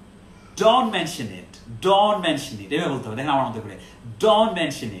don't mention it, don't mention it, এভাবে বলতে হবে। দেখেন আমার মতো করে ডোন্ট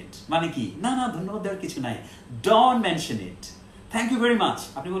মেনশন ইট মানে কি না না ধন্যবাদ দেওয়ার কিছু নাই, don't mention it. Thank you very much,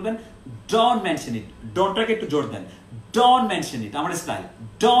 আপনি বলবেন ডোন্ট মেনশন ইট, ডোন্টটাকে একটু জোর দেন, ডোন্ট মেনশন ইট, আমার স্টাইল,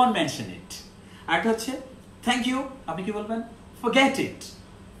 ডোন্ট মেনশন ইট। আরেকটা হচ্ছে থ্যাংক ইউ, আপনি কি বলবেন forget it,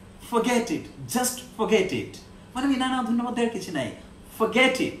 forget it, just forget it মানে না না ধন্যবাদ দেওয়ার কিছু নাই,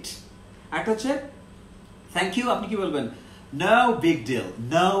 ফরগেট ইট। আরেকটা হচ্ছে থ্যাংক ইউ, আপনি কি বলবেন no big deal,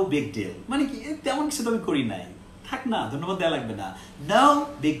 no big deal মানে কি তেমন কিছু তো আমি করি নাই, থাক না ধন্যবাদ দেওয়া লাগবে না, no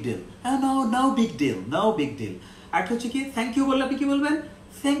big deal, no no big deal, no big deal. আর হচ্ছে কি থ্যাংক ইউ বললে আপনি কি বলবেন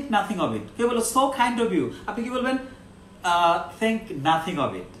think nothing of it, কেউ বললো so kind of you, আপনি কি বলবেন think nothing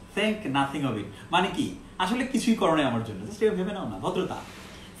of it, think nothing of it মানে কি আসলে কিছুই করো নাই আমার জন্য, জাস্ট ভেবে নাও না, ভদ্রতা,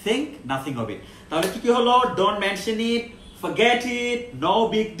 think nothing of it। তাহলে কি কি হলো? don't mention it, forget it, no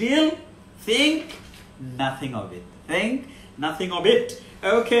big deal, think nothing of it, think nothing of it।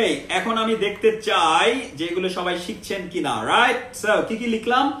 ওকে, এখন আমি দেখতে চাই যে এগুলো সবাই শিখছেন কিনা, রাইট? সো কি কি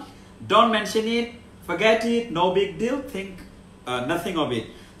লিখলাম? don't mention it, forget it, no big deal, think nothing of it।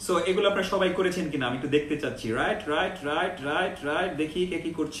 So এগুলো আপনারা সবাই করেছেন কিনা আমি একটু দেখতে চাচ্ছি, right right right right right. দেখি কে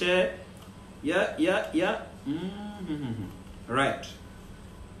কি করছে। ইয়া ইয়া ইয়া রাইট।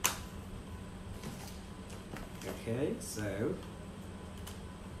 ওকে, সো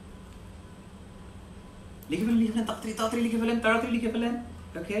লিখে ফেলেন, লিখে ফেলেন, তাড়াতাড়ি তাড়াতাড়ি লিখে ফেলেন, তাড়াতাড়ি লিখে ফেলেন।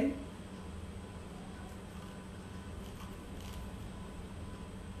 ওকে,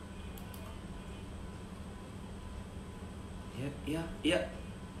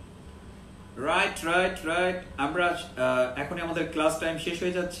 রাইট রাইট রাইট। আমরা এখন আমাদের ক্লাস টাইম শেষ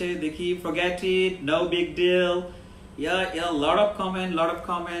হয়ে যাচ্ছে। দেখি forget it, no big deal, lot of comment, lot of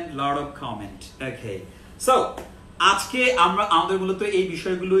comment, lot of comment. Okay, so আজকে আমরা আমাদের মূলত এই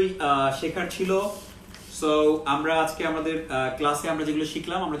বিষয়গুলোই শেখার ছিল। সো আমরা আজকে আমাদের ক্লাসে আমরা যেগুলো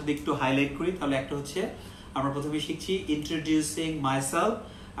শিখলাম আমরা যদি একটু হাইলাইট করি তাহলে একটা হচ্ছে আমরা প্রথমে শিখছি ইন্ট্রোডিউসিং মাইসেলফ,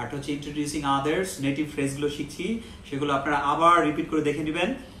 আর হচ্ছে ইন্ট্রোডিউসিং আদার্স, নেটিভ ফ্রেজগুলো শিখছি, সেগুলো আপনারা আবার রিপিট করে দেখে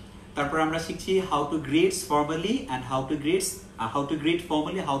নেবেন। তারপর আমরা শিখছি how to গ্রিটস formally and how to grit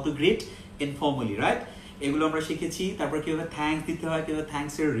formally, how to grit informally, right? এগুলো আমরা শিখেছি। তারপর কিভাবে থ্যাঙ্কস দিতে হয়, কিভাবে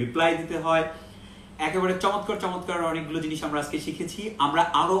থ্যাঙ্কস এর রিপ্লাই দিতে হয়, একেবারে চমৎকার চমৎকার অনেকগুলো জিনিস আমরা আজকে শিখেছি। আমরা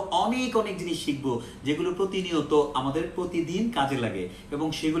আরো অনেক অনেক জিনিস শিখবো যেগুলো প্রতিনিয়ত আমাদের প্রতিদিন কাজে লাগে, এবং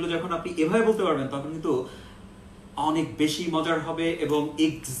সেগুলো যখন আপনি এভাবে বলতে পারবেন তখন কিন্তু অনেক বেশি মজার হবে। এবং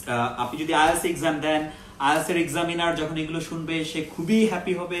আপনি যদি আইএলটিএস এক্সাম দেন, আইএলটিএস এর এক্সামিনার যখন এগুলো শুনবে সে খুবই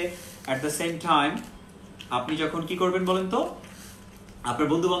হ্যাপি হবে। অ্যাট দ্য সেম টাইম আপনি যখন কি করবেন বলেন তো, আপনার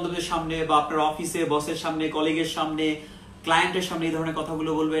বন্ধু বান্ধবদের সামনে বা আপনার অফিসে বসের সামনে, কলিগের সামনে, ক্লায়েন্টের সামনে এই ধরনের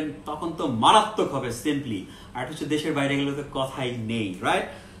কথাগুলো বলবেন তখন তো মারাত্মক হবে সিম্পলি। আর হচ্ছে দেশের বাইরে গেলে তো কথাই নেই, রাইট?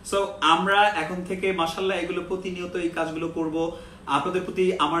 সো আমরা এখন থেকে মাশাআল্লাহ এগুলো প্রতিনিয়ত এই কাজগুলো করব। আপনাদের প্রতি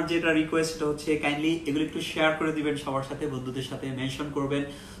আমার যেটা রিকোয়েস্ট হচ্ছে কাইন্ডলি এগুলো একটু শেয়ার করে দিবেন সবার সাথে, বন্ধুদের সাথে মেনশন করবেন,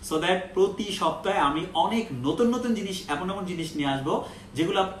 সো দ্যাট প্রতি সপ্তাহে আমি অনেক নতুন নতুন জিনিস, এমন এমন জিনিস নিয়ে আসবো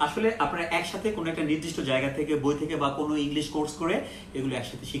যেগুলো আসলে আপনারা একসাথে কোনো একটা নির্দিষ্ট জায়গা থেকে, বই থেকে বা কোনো ইংলিশ কোর্স করে এগুলো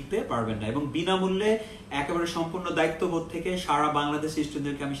একসাথে শিখতে পারবেন না। এবং বিনামূল্যে একেবারে সম্পূর্ণ দায়িত্ববোধ থেকে সারা বাংলাদেশের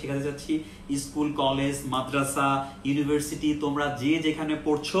স্টুডেন্টদেরকে আমি শেখাতে যাচ্ছি। স্কুল, কলেজ, মাদ্রাসা, ইউনিভার্সিটি, তোমরা যে যেখানে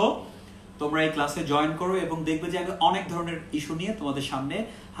পড়ছো তোমরা এই ক্লাসে জয়েন করো এবং দেখবে যে আমি অনেক ধরনের ইস্যু নিয়ে তোমাদের সামনে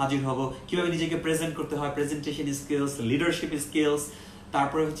হাজির হব। কিভাবে নিজেকে প্রেজেন্ট করতে হয়, প্রেজেন্টেশন স্কিলস, লিডারশিপ স্কিলস,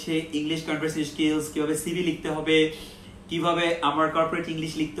 তারপরে হচ্ছে ইংলিশ কনভারসেশন স্কিলস, কিভাবে সিভি লিখতে হবে, কিভাবে আমার কর্পোরেট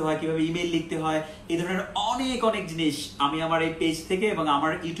ইংলিশ লিখতে হয়, কিভাবে ইমেল লিখতে হয়, এই ধরনের অনেক অনেক জিনিস আমি আমার এই পেজ থেকে এবং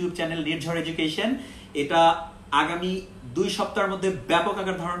আমার ইউটিউব চ্যানেল নির্ঝর এডুকেশন, এটা আগামী 2 সপ্তাহের মধ্যে ব্যাপক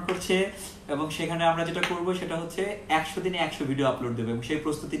আকার ধারণ করছে। এবং সেখানে আমরা যেটা করব সেটা হচ্ছে 100 দিনে 100 ভিডিও আপলোড দেবো এবং সেই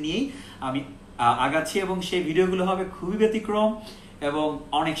প্রস্তুতি নিয়েই আমি আগাচ্ছি। এবং সেই ভিডিওগুলো হবে খুবই ব্যতিক্রম এবং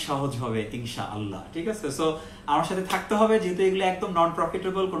অনেক সহজ হবে ইনশাআল্লাহ, ঠিক আছে? সো আমার সাথে থাকতে হবে, যেহেতু এগুলো একদম নন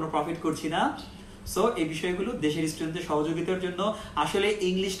প্রফিটেবল, কোনো প্রফিট করছি না। সো এই বিষয়গুলো দেশের স্টুডেন্টদের সহযোগিতার জন্য। আসলে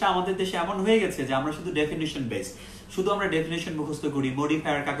ইংলিশটা আমাদের দেশে এমন হয়ে গেছে যে আমরা শুধু ডেফিনিশন বেসড, শুধু আমরা ডেফিনিশন মুখস্থ করি।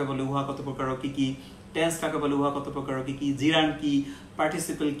 মডিফায়ার কাকে বলে, উহা কত প্রকার কি কি, টেন্স কাকে বলে, উহা কত প্রকার কি কি, জিরান কি,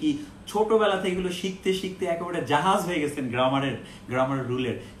 পার্টিসিপল কি, ছোটবেলা থেকে এগুলো শিখতে শিখতে একেবারে জাহাজ হয়ে গেছেন গ্রামার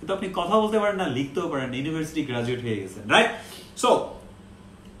রুলের, কিন্তু আপনি কথা বলতে পারেন না, লিখতেও পারেন, ইউনিভার্সিটি গ্রাজুয়েট হয়ে গেছেন, রাইট? সো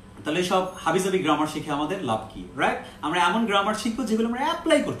তাহলে সব হাবিজাবি গ্রামার শিখে আমাদের লাভ কি, রাইট? আমরা এমন গ্রামার শিখবো যেগুলো আমরা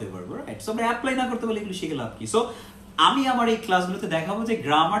অ্যাপ্লাই করতে পারবো, রাইট? সো আমরা অ্যাপ্লাই না করতে পারলে এগুলো শিখে লাভ কি? সো আমি আমার এই ক্লাসগুলোতে দেখাবো যে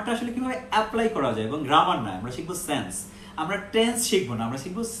গ্রামারটা আসলে কিভাবে অ্যাপ্লাই করা যায়। এবং গ্রামার না, আমরা শিখবো সেন্স। আমরা টেন্স শিখবো না, আমরা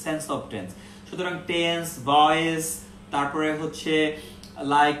শিখবো সেন্স অফ টেন্স। সুতরাং টেন্স, ভয়েস, তারপরে হচ্ছে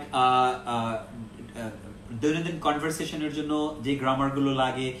লাইক দৈনন্দিন কনভারসেশনের জন্য যে গ্রামারগুলো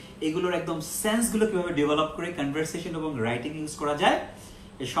লাগে, এগুলোর একদম সেন্সগুলো কিভাবে ডেভেলপ করে কনভারসেশন এবং রাইটিং ইউজ করা যায়,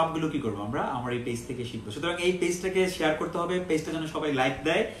 এই সবগুলো কি করবো আমরা আমার এই পেজ থেকে শিখবো। সুতরাং এই পেজটাকে শেয়ার করতে হবে, পেজটা যেন সবাই লাইক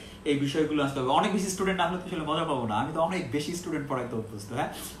দেয়, এই বিষয়গুলো আসতে হবে। অনেক বেশি স্টুডেন্ট আসলে তো আসলে মজা পাবো না, আমি তো অনেক বেশি স্টুডেন্ট পড়াইতে অভ্যস্ত। হ্যাঁ,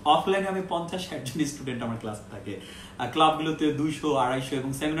 অফলাইনে আমি 50-60 জন স্টুডেন্ট আমার ক্লাস থাকে, ক্লাবগুলোতে 200-250 এবং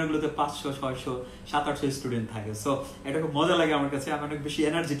সেমিনারগুলোতে 500-600-700-800 স্টুডেন্ট থাকে। সো এটা খুব মজা লাগে আমার কাছে, আমি অনেক বেশি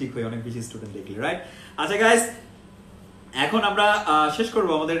এনার্জেটিক হই অনেক বেশি স্টুডেন্ট দেখলে, রাইট? আচ্ছা গাইস, এখন আমরা শেষ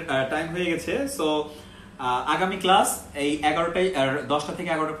করবো, আমাদের টাইম হয়ে গেছে। সো আগামী ক্লাস এই 10টা থেকে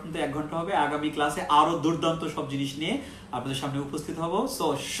 11টা পর্যন্ত 1 ঘন্টা হবে। আগামী ক্লাসে আরো দুর্দান্ত সব জিনিস নিয়ে আপনাদের সামনে উপস্থিত হব। সো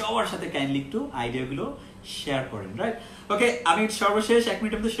সবার সাথে কাইন্ডলি একটু আইডিয়াগুলো শেয়ার করেন, রাইট? ওকে, আমি সর্বশেষ 1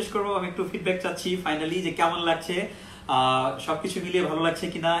 মিনিটের মধ্যে শেষ করবো। আমি একটু ফিডব্যাক চাচ্ছি ফাইনালি, যে কেমন লাগছে, সবকিছু মিলিয়ে ভালো লাগছে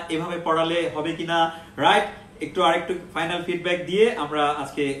কিনা, এভাবে পড়ালে হবে কিনা, রাইট? আরেকটু ফাইনাল ফিডব্যাক দিয়ে আমরা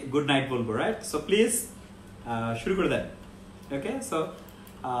আজকে গুড নাইট বলবো, রাইট? সো প্লিজ শুরু করে দেন। ওকে, so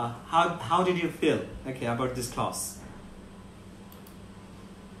how did you feel about this class?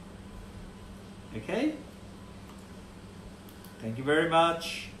 Okay, thank you very much.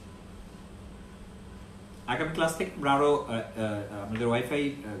 আগামী ক্লাস থেকে আমরা আরো আমাদের ওয়াইফাই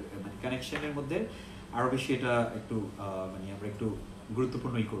কানেকশনের মধ্যে আরো বেশি এটা একটু আমরা একটু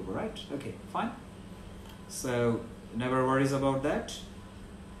গুরুত্বপূর্ণই করব, right? Okay, fine. So never worries about that.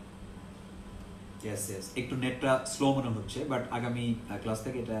 Yes, একটু নেটটা স্লো মনে হচ্ছে, বাট আগামী ক্লাস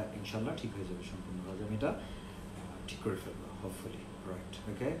থেকে এটা ইনশাআল্লাহ ঠিক হয়ে যাবে সম্পূর্ণভাবে। আমি এটা ঠিক করে ফেলবো hopefully, right?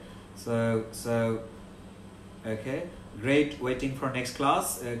 Okay, so okay, great, waiting for next class.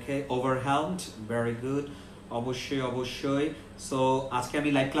 Okay, ওভারহেলমড, very good, অবশ্যই। সো আজকে আমি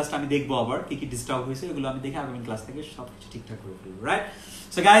লাইভ ক্লাসটা আমি দেখবো, আবার কি কি ডিস্টার্ব হয়েছে এগুলো আমি দেখে আগামী ক্লাস থেকে সবকিছু ঠিকঠাক করে ফেলবো, right?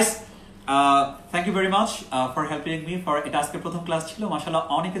 So guys, thank you very much for helping me for এটা। আজকে প্রথম ক্লাস ছিল, মাশাআল্লাহ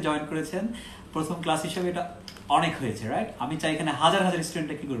অনেকে জয়েন করেছেন। প্রথম ক্লাস হিসেবে এটা অনেক হয়েছে, রাইট? আমি চাই এখানে হাজার হাজার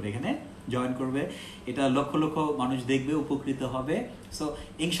স্টুডেন্টরা কি করবে, এখানে জয়েন করবে, এটা লক্ষ লক্ষ মানুষ দেখবে, উপকৃত হবে। সো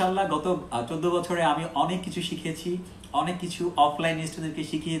ইনশাআল্লাহ গত 14 বছরে আমি অনেক কিছু শিখেছি, অনেক কিছু অফলাইন স্টুডেন্টকে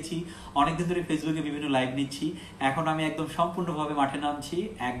শিখিয়েছি, অনেকদিন ধরে ফেসবুকে বিভিন্ন লাইভ নিচ্ছি, এখন আমি একদম সম্পূর্ণভাবে মাঠে নামছি,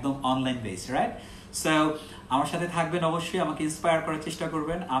 একদম অনলাইন বেস, রাইট? সো আমার সাথে থাকবেন, অবশ্যই আমাকে ইন্সপায়ার করার চেষ্টা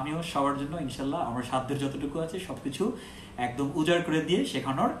করবেন। আমিও সবার জন্য ইনশাআল্লাহ আমার সাধ্যের যতটুকু আছে সবকিছু একদম উজাড় করে দিয়ে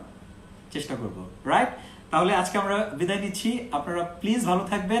শেখানোর চেষ্টা করব, রাইট? তাহলে আজকে আমরা বিদায় নিচ্ছি। আপনারা প্লিজ ভালো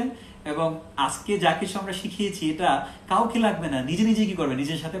থাকবেন এবং আজকে যা কিছু আমরা শিখিয়েছি এটা কাউকে লাগবে না, নিজে নিজে কি করবেন,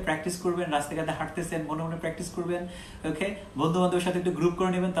 নিজের সাথে প্র্যাকটিস করবেন, রাস্তাঘাটে হাঁটতেছেন মনে মনে প্র্যাকটিস করবেন। ওকে, বন্ধু বান্ধবের সাথে একটু গ্রুপ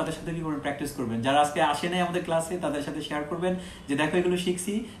করে নেবেন, তাদের সাথে কি করবেন, প্র্যাকটিস করবেন। যারা আজকে আসে নাই আমাদের ক্লাসে তাদের সাথে শেয়ার করবেন যে দেখো এগুলো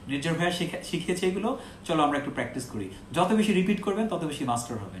শিখছি, নির্জর ভাইয়া শিখিয়েছে এগুলো, চলো আমরা একটু প্র্যাকটিস করি। যত বেশি রিপিট করবেন তত বেশি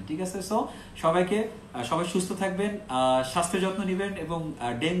মাস্টার হবেন, ঠিক আছে? সো সবাই সুস্থ থাকবেন, স্বাস্থ্যের যত্ন নেবেন এবং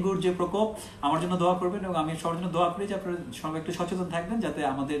ডেঙ্গুর যে প্রকোপ আমার জন্য দোয়া করবেন এবং আমি সবার জন্য দোয়া করি যে আপনারা সবাই একটু সচেতন থাকবেন যাতে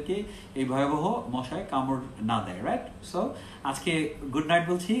আমাদেরকে এই ভয়াবহ মশায় কামড় না দেয়, রাইট? সো আজকে গুড নাইট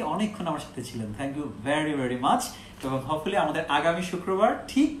বলছি, অনেকক্ষণ আমার সাথে ছিলেন, thank you very very much. এবং হোপফুলি আমাদের আগামী শুক্রবার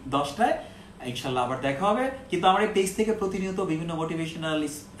ঠিক 10টায় ইনশাল্লাহ আবার দেখা হবে। কিন্তু আমার এই পেজ থেকে প্রতিনিয়ত বিভিন্ন মোটিভেশনাল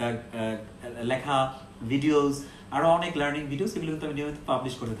লেখা ভিডিওস, আরো অনেক লার্নিং ভিডিওস, এগুলো কিন্তু আমি নিয়মিত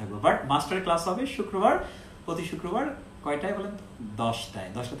পাবলিশ করতে থাকবো। বাট মাস্টার ক্লাস হবে শুক্রবার, প্রতি শুক্রবার কয়টায় বলেন? 10টায়,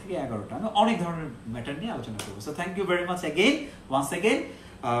 10টা থেকে 11টা। আমি অনেক ধরনের ম্যাটার নিয়ে আলোচনা করবো। So thank you very much again, once again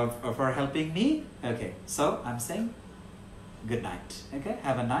for helping me. Okay, so I am saying good night. Okay,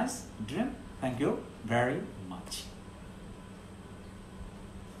 have a nice dream. Thank you very much.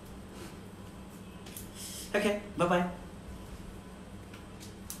 Okay, bye bye.